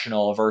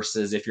professional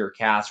versus if you're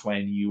cast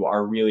when you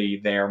are really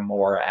there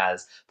more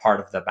as part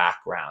of the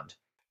background.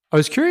 I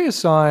was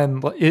curious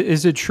on,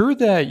 is it true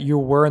that you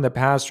were in the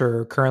past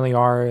or currently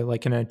are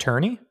like an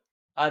attorney?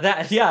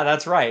 Yeah,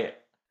 that's right.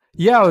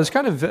 Yeah, I was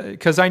kind of,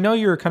 because I know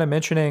you were kind of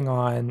mentioning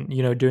on,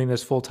 doing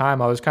this full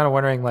time. I was kind of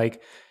wondering,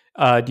 like,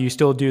 do you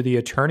still do the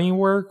attorney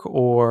work,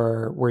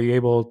 or were you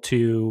able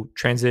to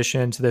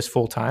transition to this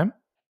full time?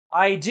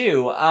 I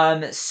do.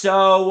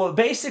 So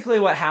basically,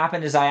 what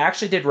happened is I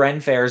actually did Ren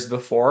fairs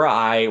before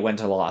I went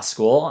to law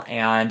school,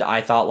 and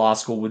I thought law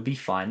school would be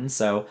fun.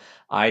 So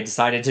I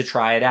decided to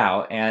try it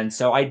out. And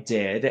so I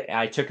did.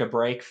 I took a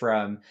break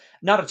from,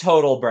 not a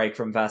total break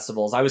from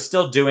festivals. I was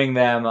still doing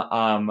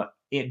them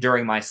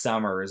during my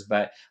summers,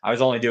 but I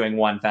was only doing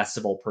one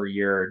festival per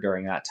year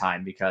during that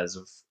time because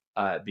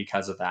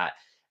of that.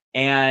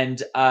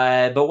 And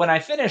but when I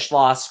finished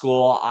law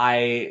school,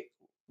 I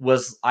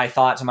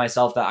thought to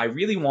myself that I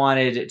really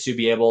wanted to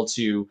be able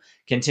to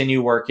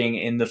continue working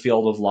in the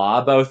field of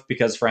law, both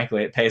because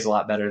frankly it pays a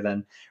lot better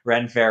than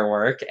Ren Fair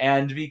work,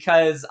 and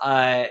because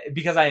I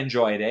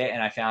enjoyed it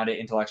and I found it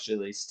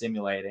intellectually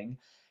stimulating.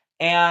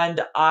 And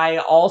I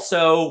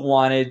also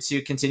wanted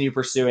to continue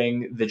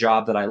pursuing the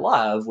job that I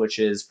love, which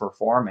is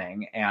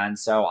performing. And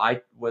so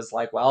I was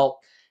like, well,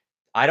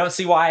 I don't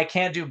see why I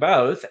can't do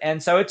both.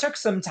 And so it took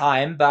some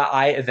time, but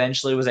I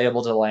eventually was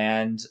able to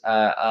land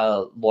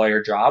a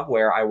lawyer job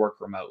where I work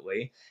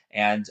remotely.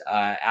 And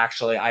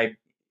actually,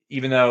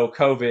 even though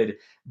COVID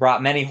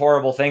brought many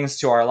horrible things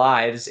to our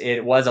lives,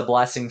 it was a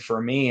blessing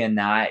for me in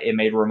that it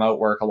made remote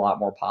work a lot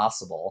more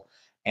possible.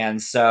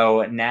 And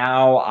so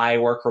now I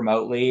work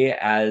remotely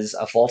as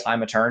a full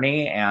time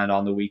attorney, and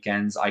on the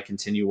weekends, I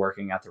continue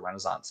working at the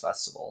Renaissance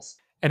festivals.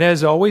 And it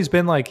has always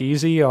been like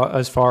easy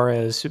as far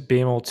as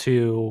being able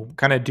to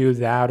kind of do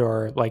that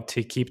or like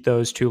to keep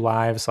those two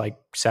lives like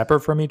separate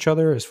from each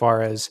other as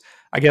far as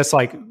I guess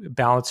like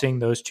balancing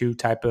those two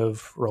type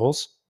of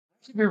roles.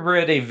 To be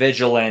pretty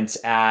vigilant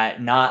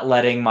at not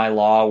letting my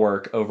law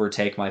work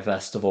overtake my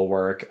festival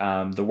work.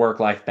 The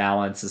work life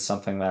balance is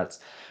something that's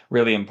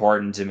really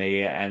important to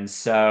me. And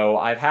so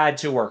I've had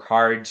to work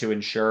hard to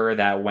ensure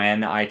that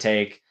when I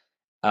take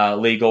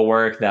legal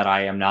work, that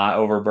I am not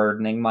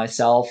overburdening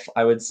myself,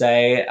 I would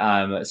say,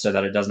 so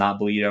that it does not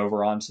bleed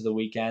over onto the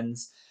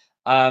weekends.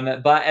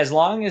 But as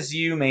long as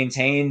you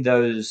maintain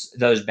those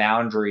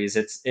boundaries,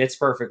 it's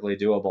perfectly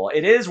doable.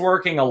 It is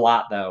working a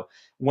lot though.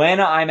 When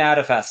I'm at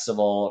a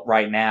festival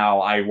right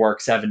now, I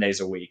work 7 days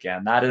a week,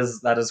 and that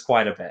is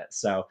quite a bit.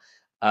 So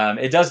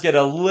it does get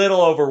a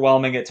little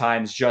overwhelming at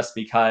times, just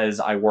because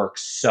I work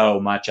so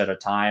much at a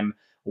time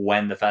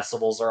when the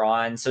festivals are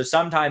on. So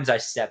sometimes I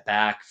step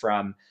back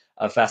from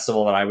a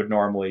festival that I would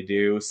normally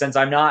do. Since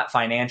I'm not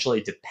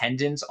financially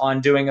dependent on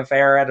doing a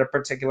fair at a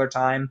particular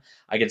time,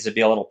 I get to be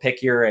a little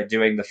pickier at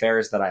doing the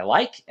fairs that I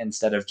like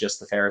instead of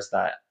just the fairs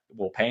that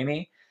will pay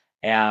me.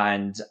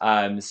 And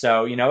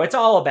so, it's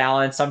all a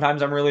balance.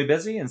 Sometimes I'm really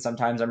busy and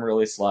sometimes I'm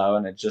really slow,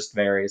 and it just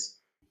varies.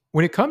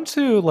 When it comes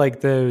to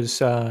like those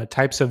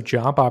types of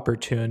job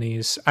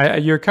opportunities,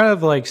 you're kind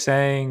of like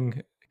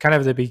saying, kind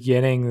of at the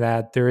beginning,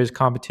 that there is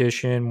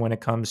competition when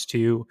it comes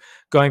to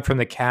going from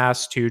the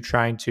cast to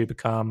trying to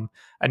become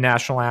a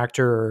national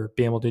actor or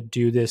be able to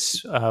do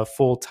this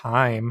full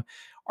time.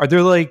 Are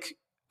there like,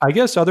 I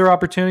guess, other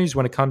opportunities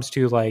when it comes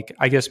to like,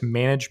 I guess,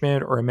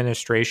 management or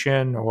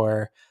administration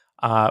or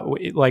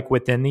like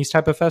within these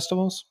type of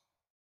festivals?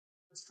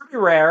 It's pretty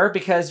rare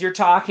because you're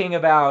talking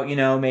about,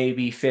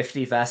 maybe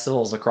 50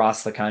 festivals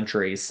across the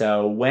country.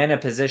 So when a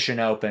position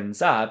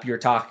opens up, you're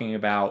talking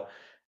about,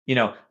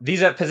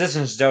 these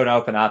positions don't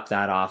open up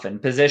that often.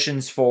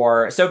 Positions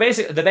for, so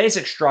the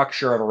basic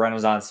structure of a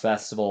Renaissance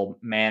festival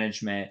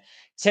management,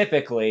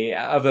 typically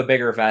of a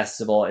bigger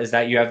festival, is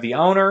that you have the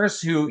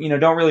owners who,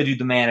 don't really do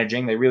the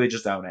managing, they really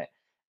just own it.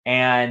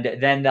 And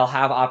then they'll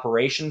have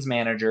operations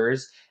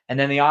managers, and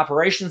then the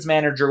operations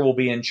manager will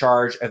be in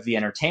charge of the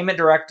entertainment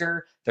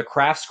director, the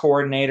crafts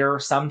coordinator.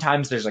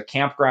 Sometimes there's a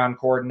campground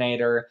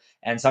coordinator,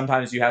 and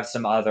sometimes you have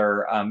some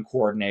other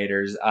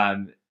coordinators,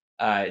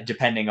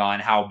 depending on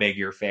how big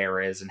your fair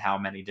is and how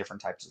many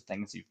different types of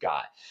things you've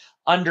got.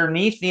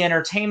 Underneath the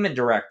entertainment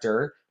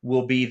director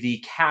will be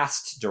the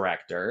cast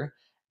director.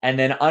 And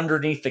then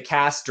underneath the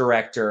cast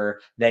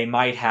director, they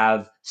might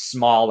have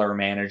smaller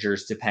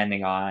managers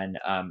depending on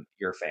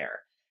your fair.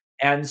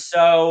 And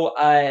so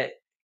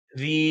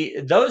the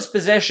those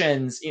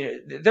positions,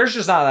 there's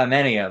just not that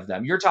many of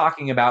them. You're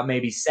talking about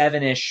maybe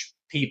seven-ish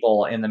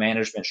people in the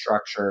management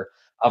structure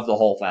of the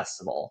whole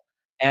festival.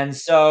 And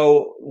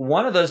so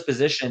one of those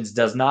positions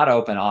does not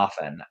open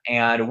often.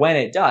 And when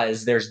it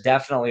does, there's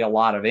definitely a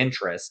lot of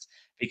interest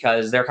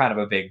because they're kind of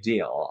a big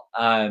deal.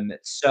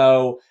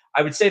 So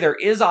I would say there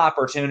is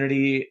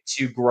opportunity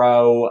to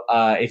grow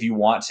if you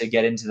want to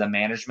get into the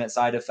management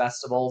side of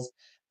festivals,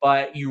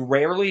 but you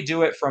rarely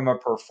do it from a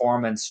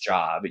performance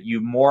job.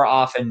 You more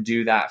often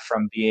do that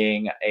from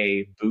being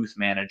a booth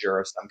manager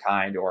of some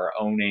kind, or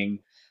owning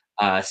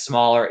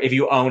smaller. If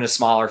you own a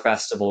smaller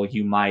festival,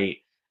 you might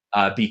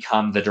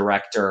become the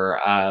director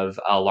of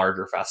a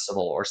larger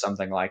festival or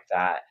something like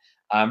that.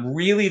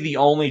 Really, the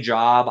only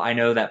job I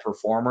know that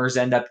performers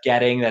end up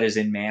getting that is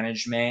in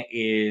management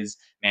is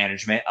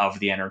management of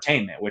the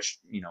entertainment, which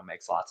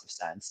makes lots of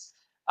sense.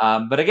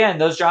 But again,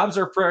 those jobs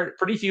are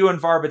pretty few and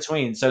far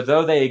between. So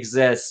though they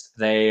exist,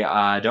 they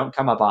don't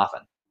come up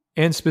often.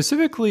 And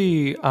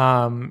specifically,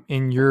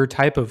 in your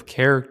type of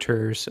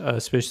characters,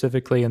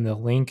 specifically in the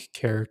Link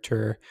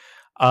character,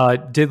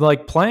 did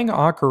like playing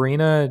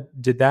Ocarina,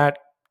 did that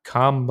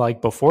come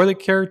like before the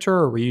character,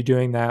 or were you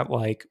doing that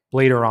like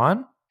later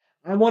on?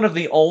 I'm one of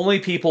the only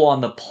people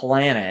on the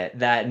planet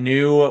that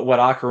knew what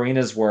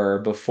ocarinas were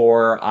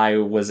before I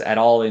was at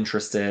all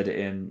interested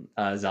in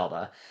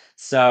Zelda.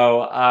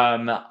 So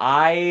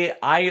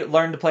I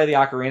learned to play the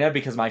ocarina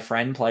because my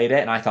friend played it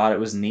and I thought it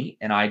was neat,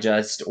 and I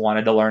just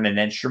wanted to learn an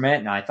instrument,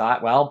 and I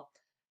thought, well,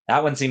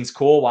 that one seems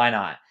cool, why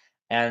not?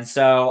 And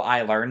so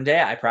I learned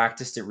it, I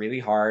practiced it really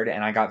hard,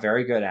 and I got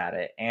very good at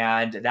it.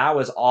 And that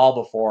was all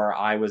before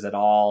I was at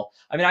all.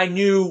 I mean, I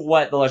knew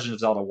what The Legend of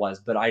Zelda was,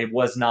 but I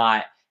was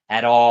not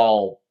at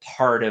all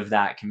part of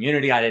that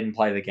community. I didn't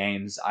play the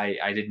games.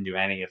 I didn't do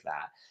any of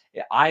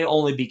that. I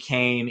only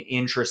became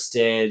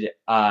interested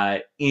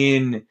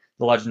in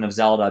The Legend of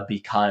Zelda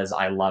because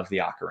I love the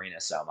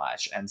ocarina so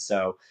much. And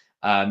so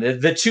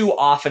the two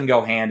often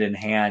go hand in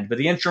hand, but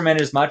the instrument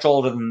is much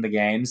older than the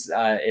games.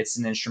 It's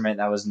an instrument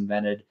that was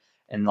invented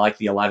in like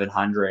the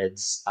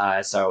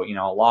 1100s. So, you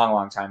know, a long,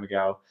 long time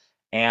ago.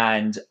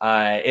 And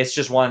it's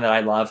just one that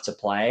I love to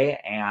play.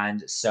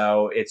 And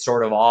so it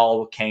sort of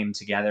all came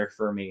together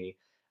for me.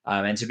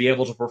 And to be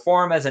able to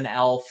perform as an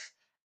elf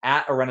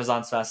at a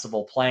Renaissance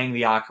festival playing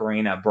the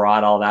ocarina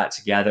brought all that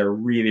together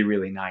really,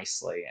 really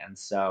nicely. And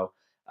so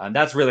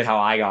that's really how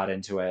I got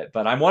into it.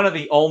 But I'm one of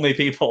the only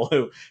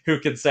people who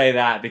can say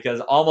that,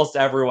 because almost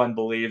everyone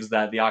believes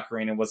that the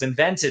ocarina was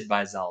invented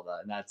by Zelda,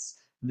 and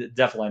that's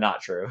definitely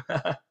not true.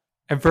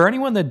 And for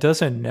anyone that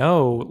doesn't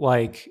know,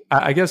 like,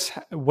 I guess,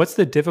 what's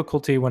the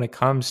difficulty when it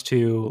comes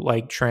to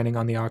like training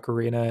on the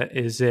ocarina?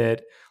 Is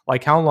it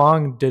like how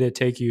long did it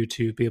take you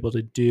to be able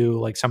to do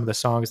like some of the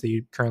songs that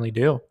you currently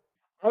do?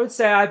 I would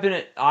say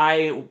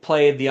I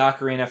played the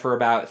ocarina for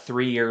about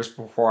 3 years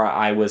before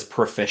I was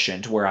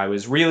proficient, where I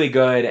was really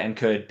good and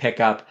could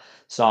pick up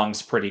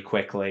songs pretty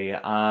quickly.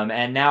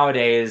 And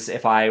nowadays,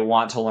 if I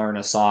want to learn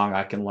a song,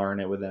 I can learn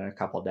it within a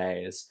couple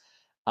days.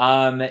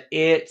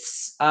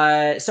 It's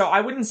so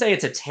I wouldn't say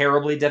it's a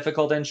terribly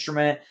difficult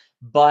instrument,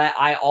 but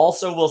I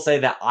also will say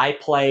that I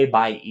play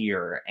by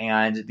ear,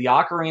 and the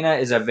ocarina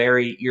is a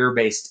very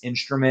ear-based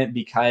instrument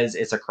because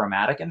it's a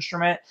chromatic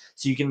instrument,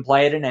 so you can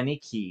play it in any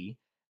key.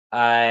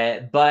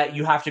 But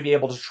you have to be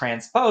able to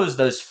transpose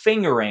those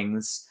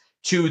fingerings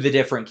to the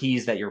different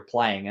keys that you're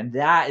playing. And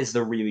that is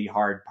the really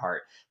hard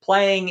part.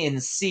 Playing in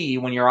C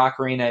when your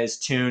ocarina is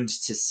tuned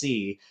to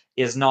C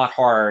is not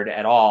hard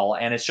at all.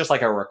 And it's just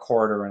like a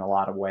recorder in a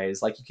lot of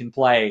ways. Like you can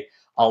play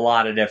a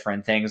lot of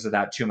different things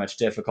without too much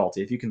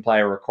difficulty. If you can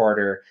play a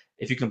recorder,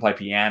 if you can play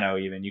piano,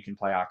 even, you can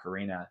play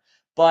ocarina.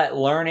 But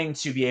learning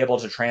to be able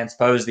to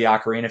transpose the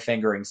ocarina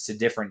fingerings to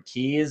different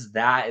keys,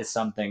 that is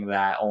something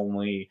that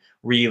only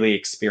really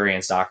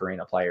experienced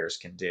ocarina players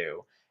can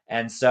do.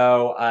 And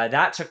so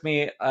that took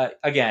me,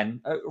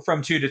 again,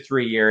 from 2 to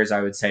 3 years,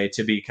 I would say,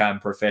 to become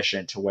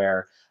proficient to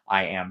where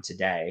I am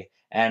today.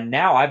 And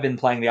now I've been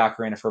playing the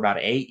ocarina for about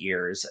 8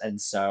 years. And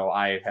so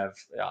I have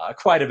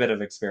quite a bit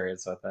of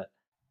experience with it.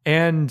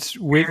 And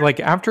with like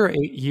after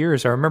 8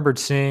 years, I remembered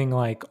seeing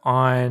like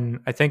on,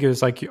 I think it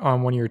was like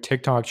on one of your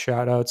TikTok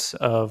shout outs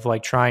of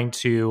like trying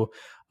to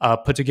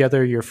put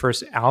together your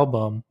first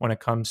album when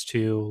it comes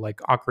to like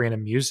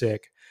ocarina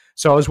music.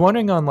 So I was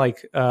wondering on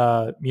like,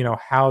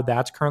 how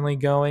that's currently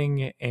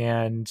going,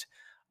 and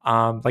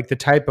like the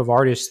type of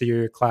artists that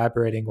you're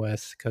collaborating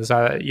with. Cause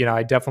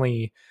I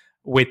definitely,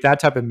 with that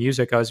type of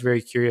music, I was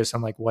very curious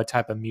on like what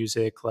type of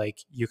music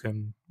like you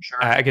can,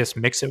 Sure. I guess,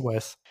 mix it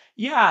with.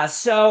 Yeah,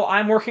 so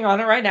I'm working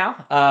on it right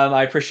now.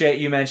 I appreciate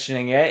you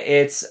mentioning it.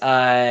 It's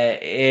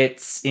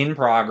in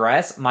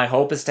progress. My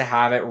hope is to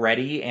have it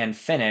ready and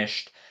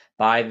finished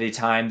by the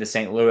time the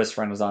St. Louis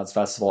Renaissance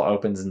Festival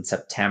opens in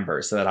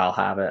September, so that I'll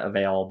have it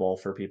available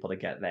for people to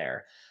get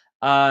there.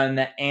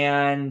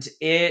 And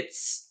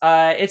it's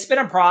been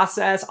a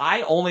process.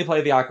 I only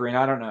play the ocarina.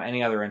 I don't know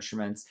any other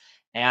instruments,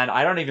 and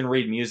I don't even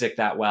read music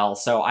that well.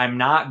 So I'm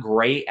not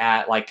great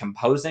at like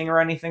composing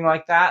or anything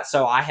like that.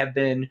 So I have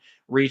been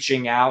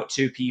reaching out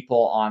to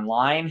people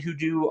online who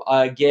do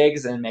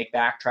gigs and make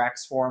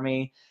backtracks for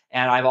me.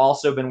 And I've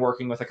also been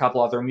working with a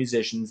couple other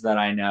musicians that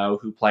I know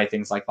who play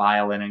things like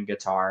violin and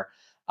guitar.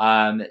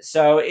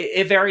 So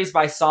it varies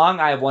by song.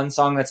 I have one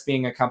song that's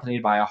being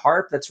accompanied by a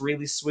harp that's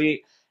really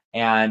sweet.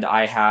 And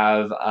I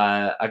have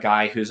a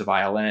guy who's a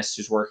violinist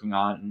who's working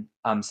on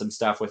some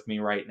stuff with me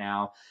right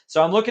now.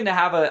 So I'm looking to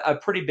have a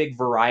pretty big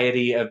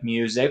variety of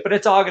music, but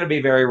it's all going to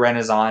be very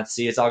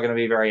Renaissance-y. It's all going to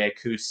be very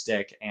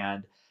acoustic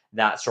and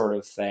that sort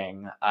of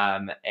thing.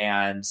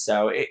 And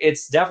so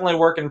it's definitely a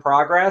work in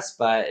progress,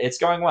 but it's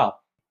going well.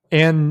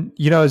 And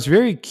I was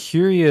very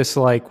curious,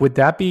 like, would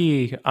that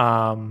be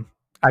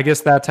I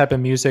guess that type of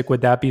music, would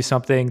that be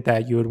something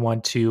that you would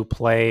want to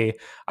play?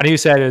 I know you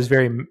said it was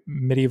very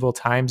medieval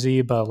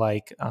timesy, but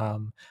like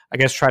I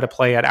guess try to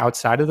play it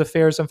outside of the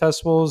fairs and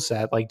festivals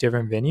at like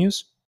different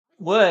venues?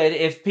 Would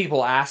if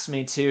people asked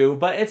me to,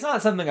 but it's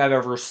not something I've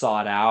ever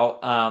sought out.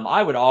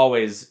 I would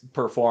always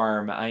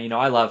perform.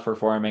 I love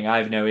performing. I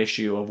have no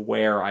issue of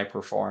where I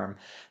perform,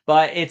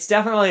 but it's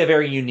definitely a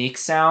very unique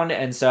sound,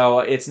 and so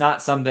it's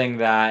not something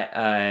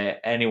that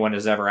anyone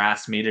has ever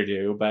asked me to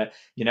do. But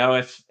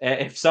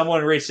if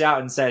someone reached out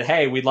and said,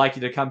 "Hey, we'd like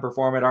you to come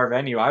perform at our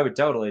venue," I would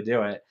totally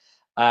do it.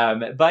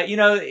 But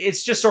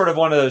it's just sort of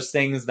one of those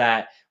things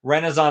that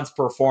Renaissance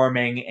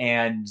performing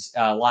and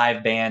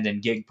live band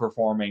and gig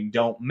performing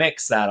don't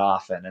mix that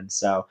often, and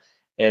so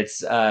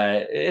it's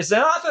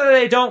not that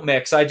they don't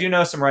mix. I do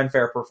know some Ren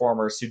Fair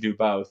performers who do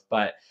both,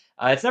 but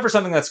it's never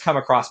something that's come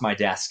across my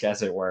desk,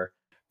 as it were.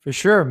 For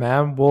sure,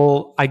 man.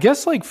 Well, I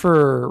guess like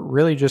for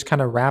really just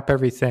kind of wrap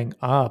everything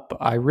up,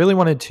 I really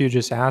wanted to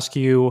just ask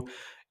you,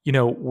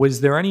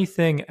 was there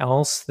anything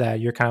else that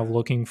you're kind of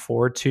looking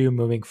forward to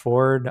moving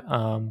forward?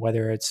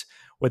 Whether it's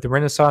with the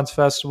Renaissance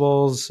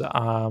festivals,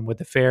 with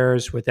the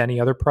fairs, with any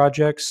other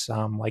projects,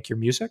 like your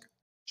music?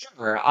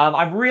 Sure.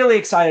 I'm really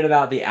excited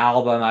about the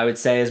album. I would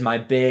say is my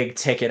big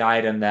ticket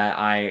item that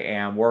I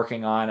am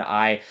working on.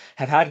 I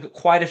have had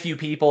quite a few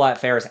people at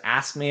fairs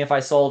ask me if I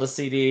sold a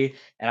CD,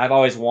 and I've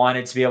always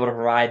wanted to be able to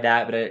provide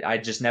that, but I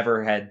just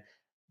never had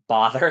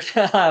bothered.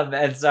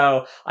 And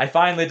so I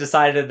finally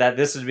decided that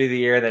this would be the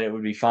year that it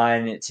would be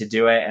fun to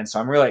do it. And so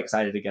I'm really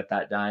excited to get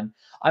that done.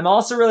 I'm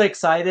also really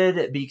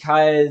excited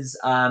because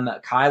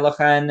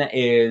Kylochen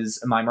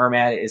is my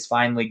merman is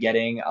finally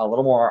getting a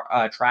little more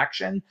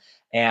traction.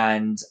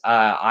 And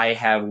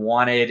I've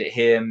wanted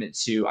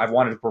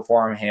to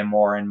perform him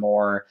more and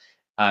more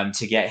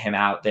to get him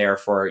out there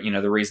for,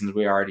 the reasons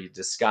we already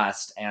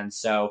discussed. And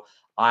so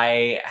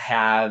I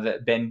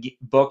have been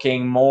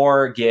booking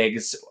more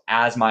gigs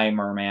as my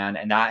merman,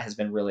 and that has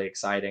been really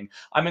exciting.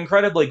 I'm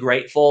incredibly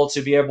grateful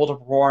to be able to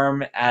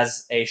perform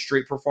as a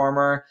street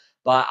performer,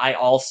 but I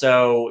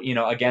also,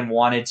 again,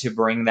 wanted to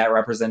bring that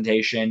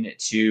representation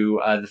to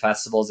the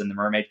festivals in the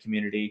mermaid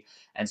community.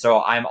 And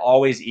so I'm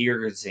always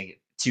eager to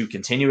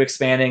continue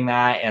expanding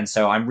that. And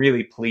so I'm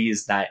really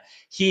pleased that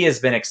he has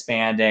been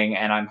expanding,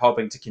 and I'm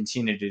hoping to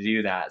continue to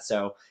do that.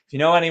 So if you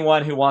know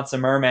anyone who wants a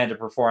merman to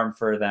perform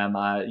for them,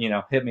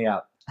 hit me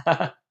up.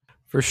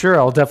 For sure,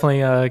 I'll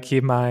definitely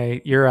keep my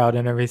ear out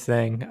and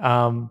everything.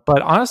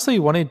 But honestly,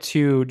 wanted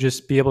to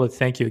just be able to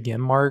thank you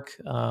again, Mark.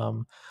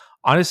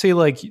 Honestly,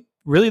 like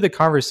really, the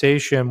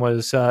conversation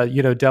was,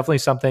 definitely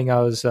something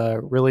I was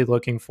really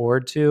looking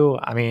forward to.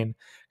 I mean,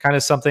 kind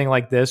of something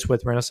like this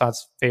with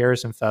Renaissance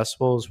fairs and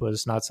festivals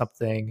was not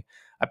something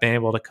I've been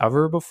able to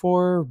cover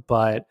before,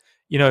 but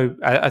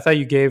I thought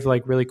you gave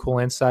like really cool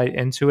insight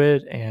into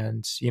it,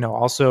 and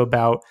also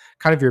about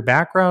kind of your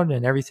background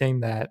and everything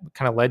that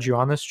kind of led you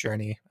on this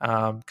journey.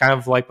 Kind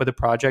of like with the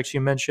projects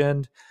you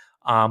mentioned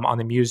on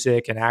the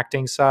music and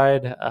acting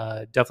side,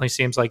 definitely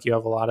seems like you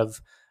have a lot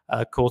of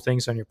cool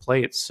things on your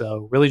plate.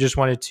 So really, just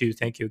wanted to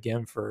thank you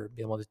again for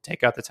being able to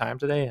take out the time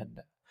today, and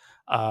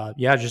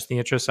just the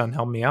interest on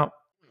helping me out.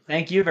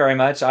 Thank you very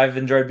much. I've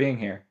enjoyed being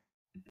here.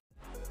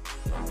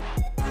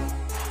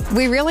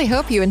 We really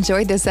hope you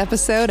enjoyed this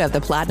episode of the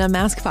Platinum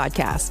Mask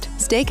Podcast.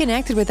 Stay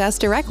connected with us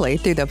directly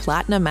through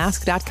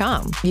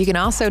theplatinummask.com. You can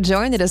also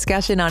join the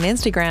discussion on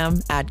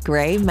Instagram at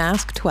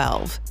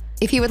graymask12.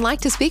 If you would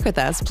like to speak with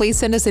us, please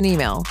send us an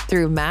email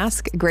through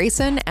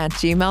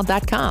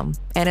maskgrayson@gmail.com.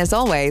 And as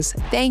always,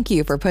 thank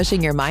you for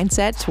pushing your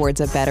mindset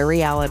towards a better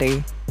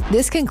reality.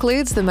 This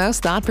concludes the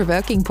most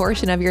thought-provoking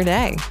portion of your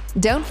day.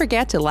 Don't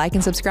forget to like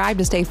and subscribe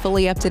to stay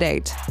fully up to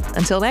date.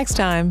 Until next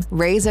time,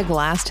 raise a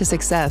glass to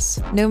success,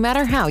 no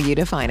matter how you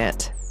define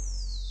it.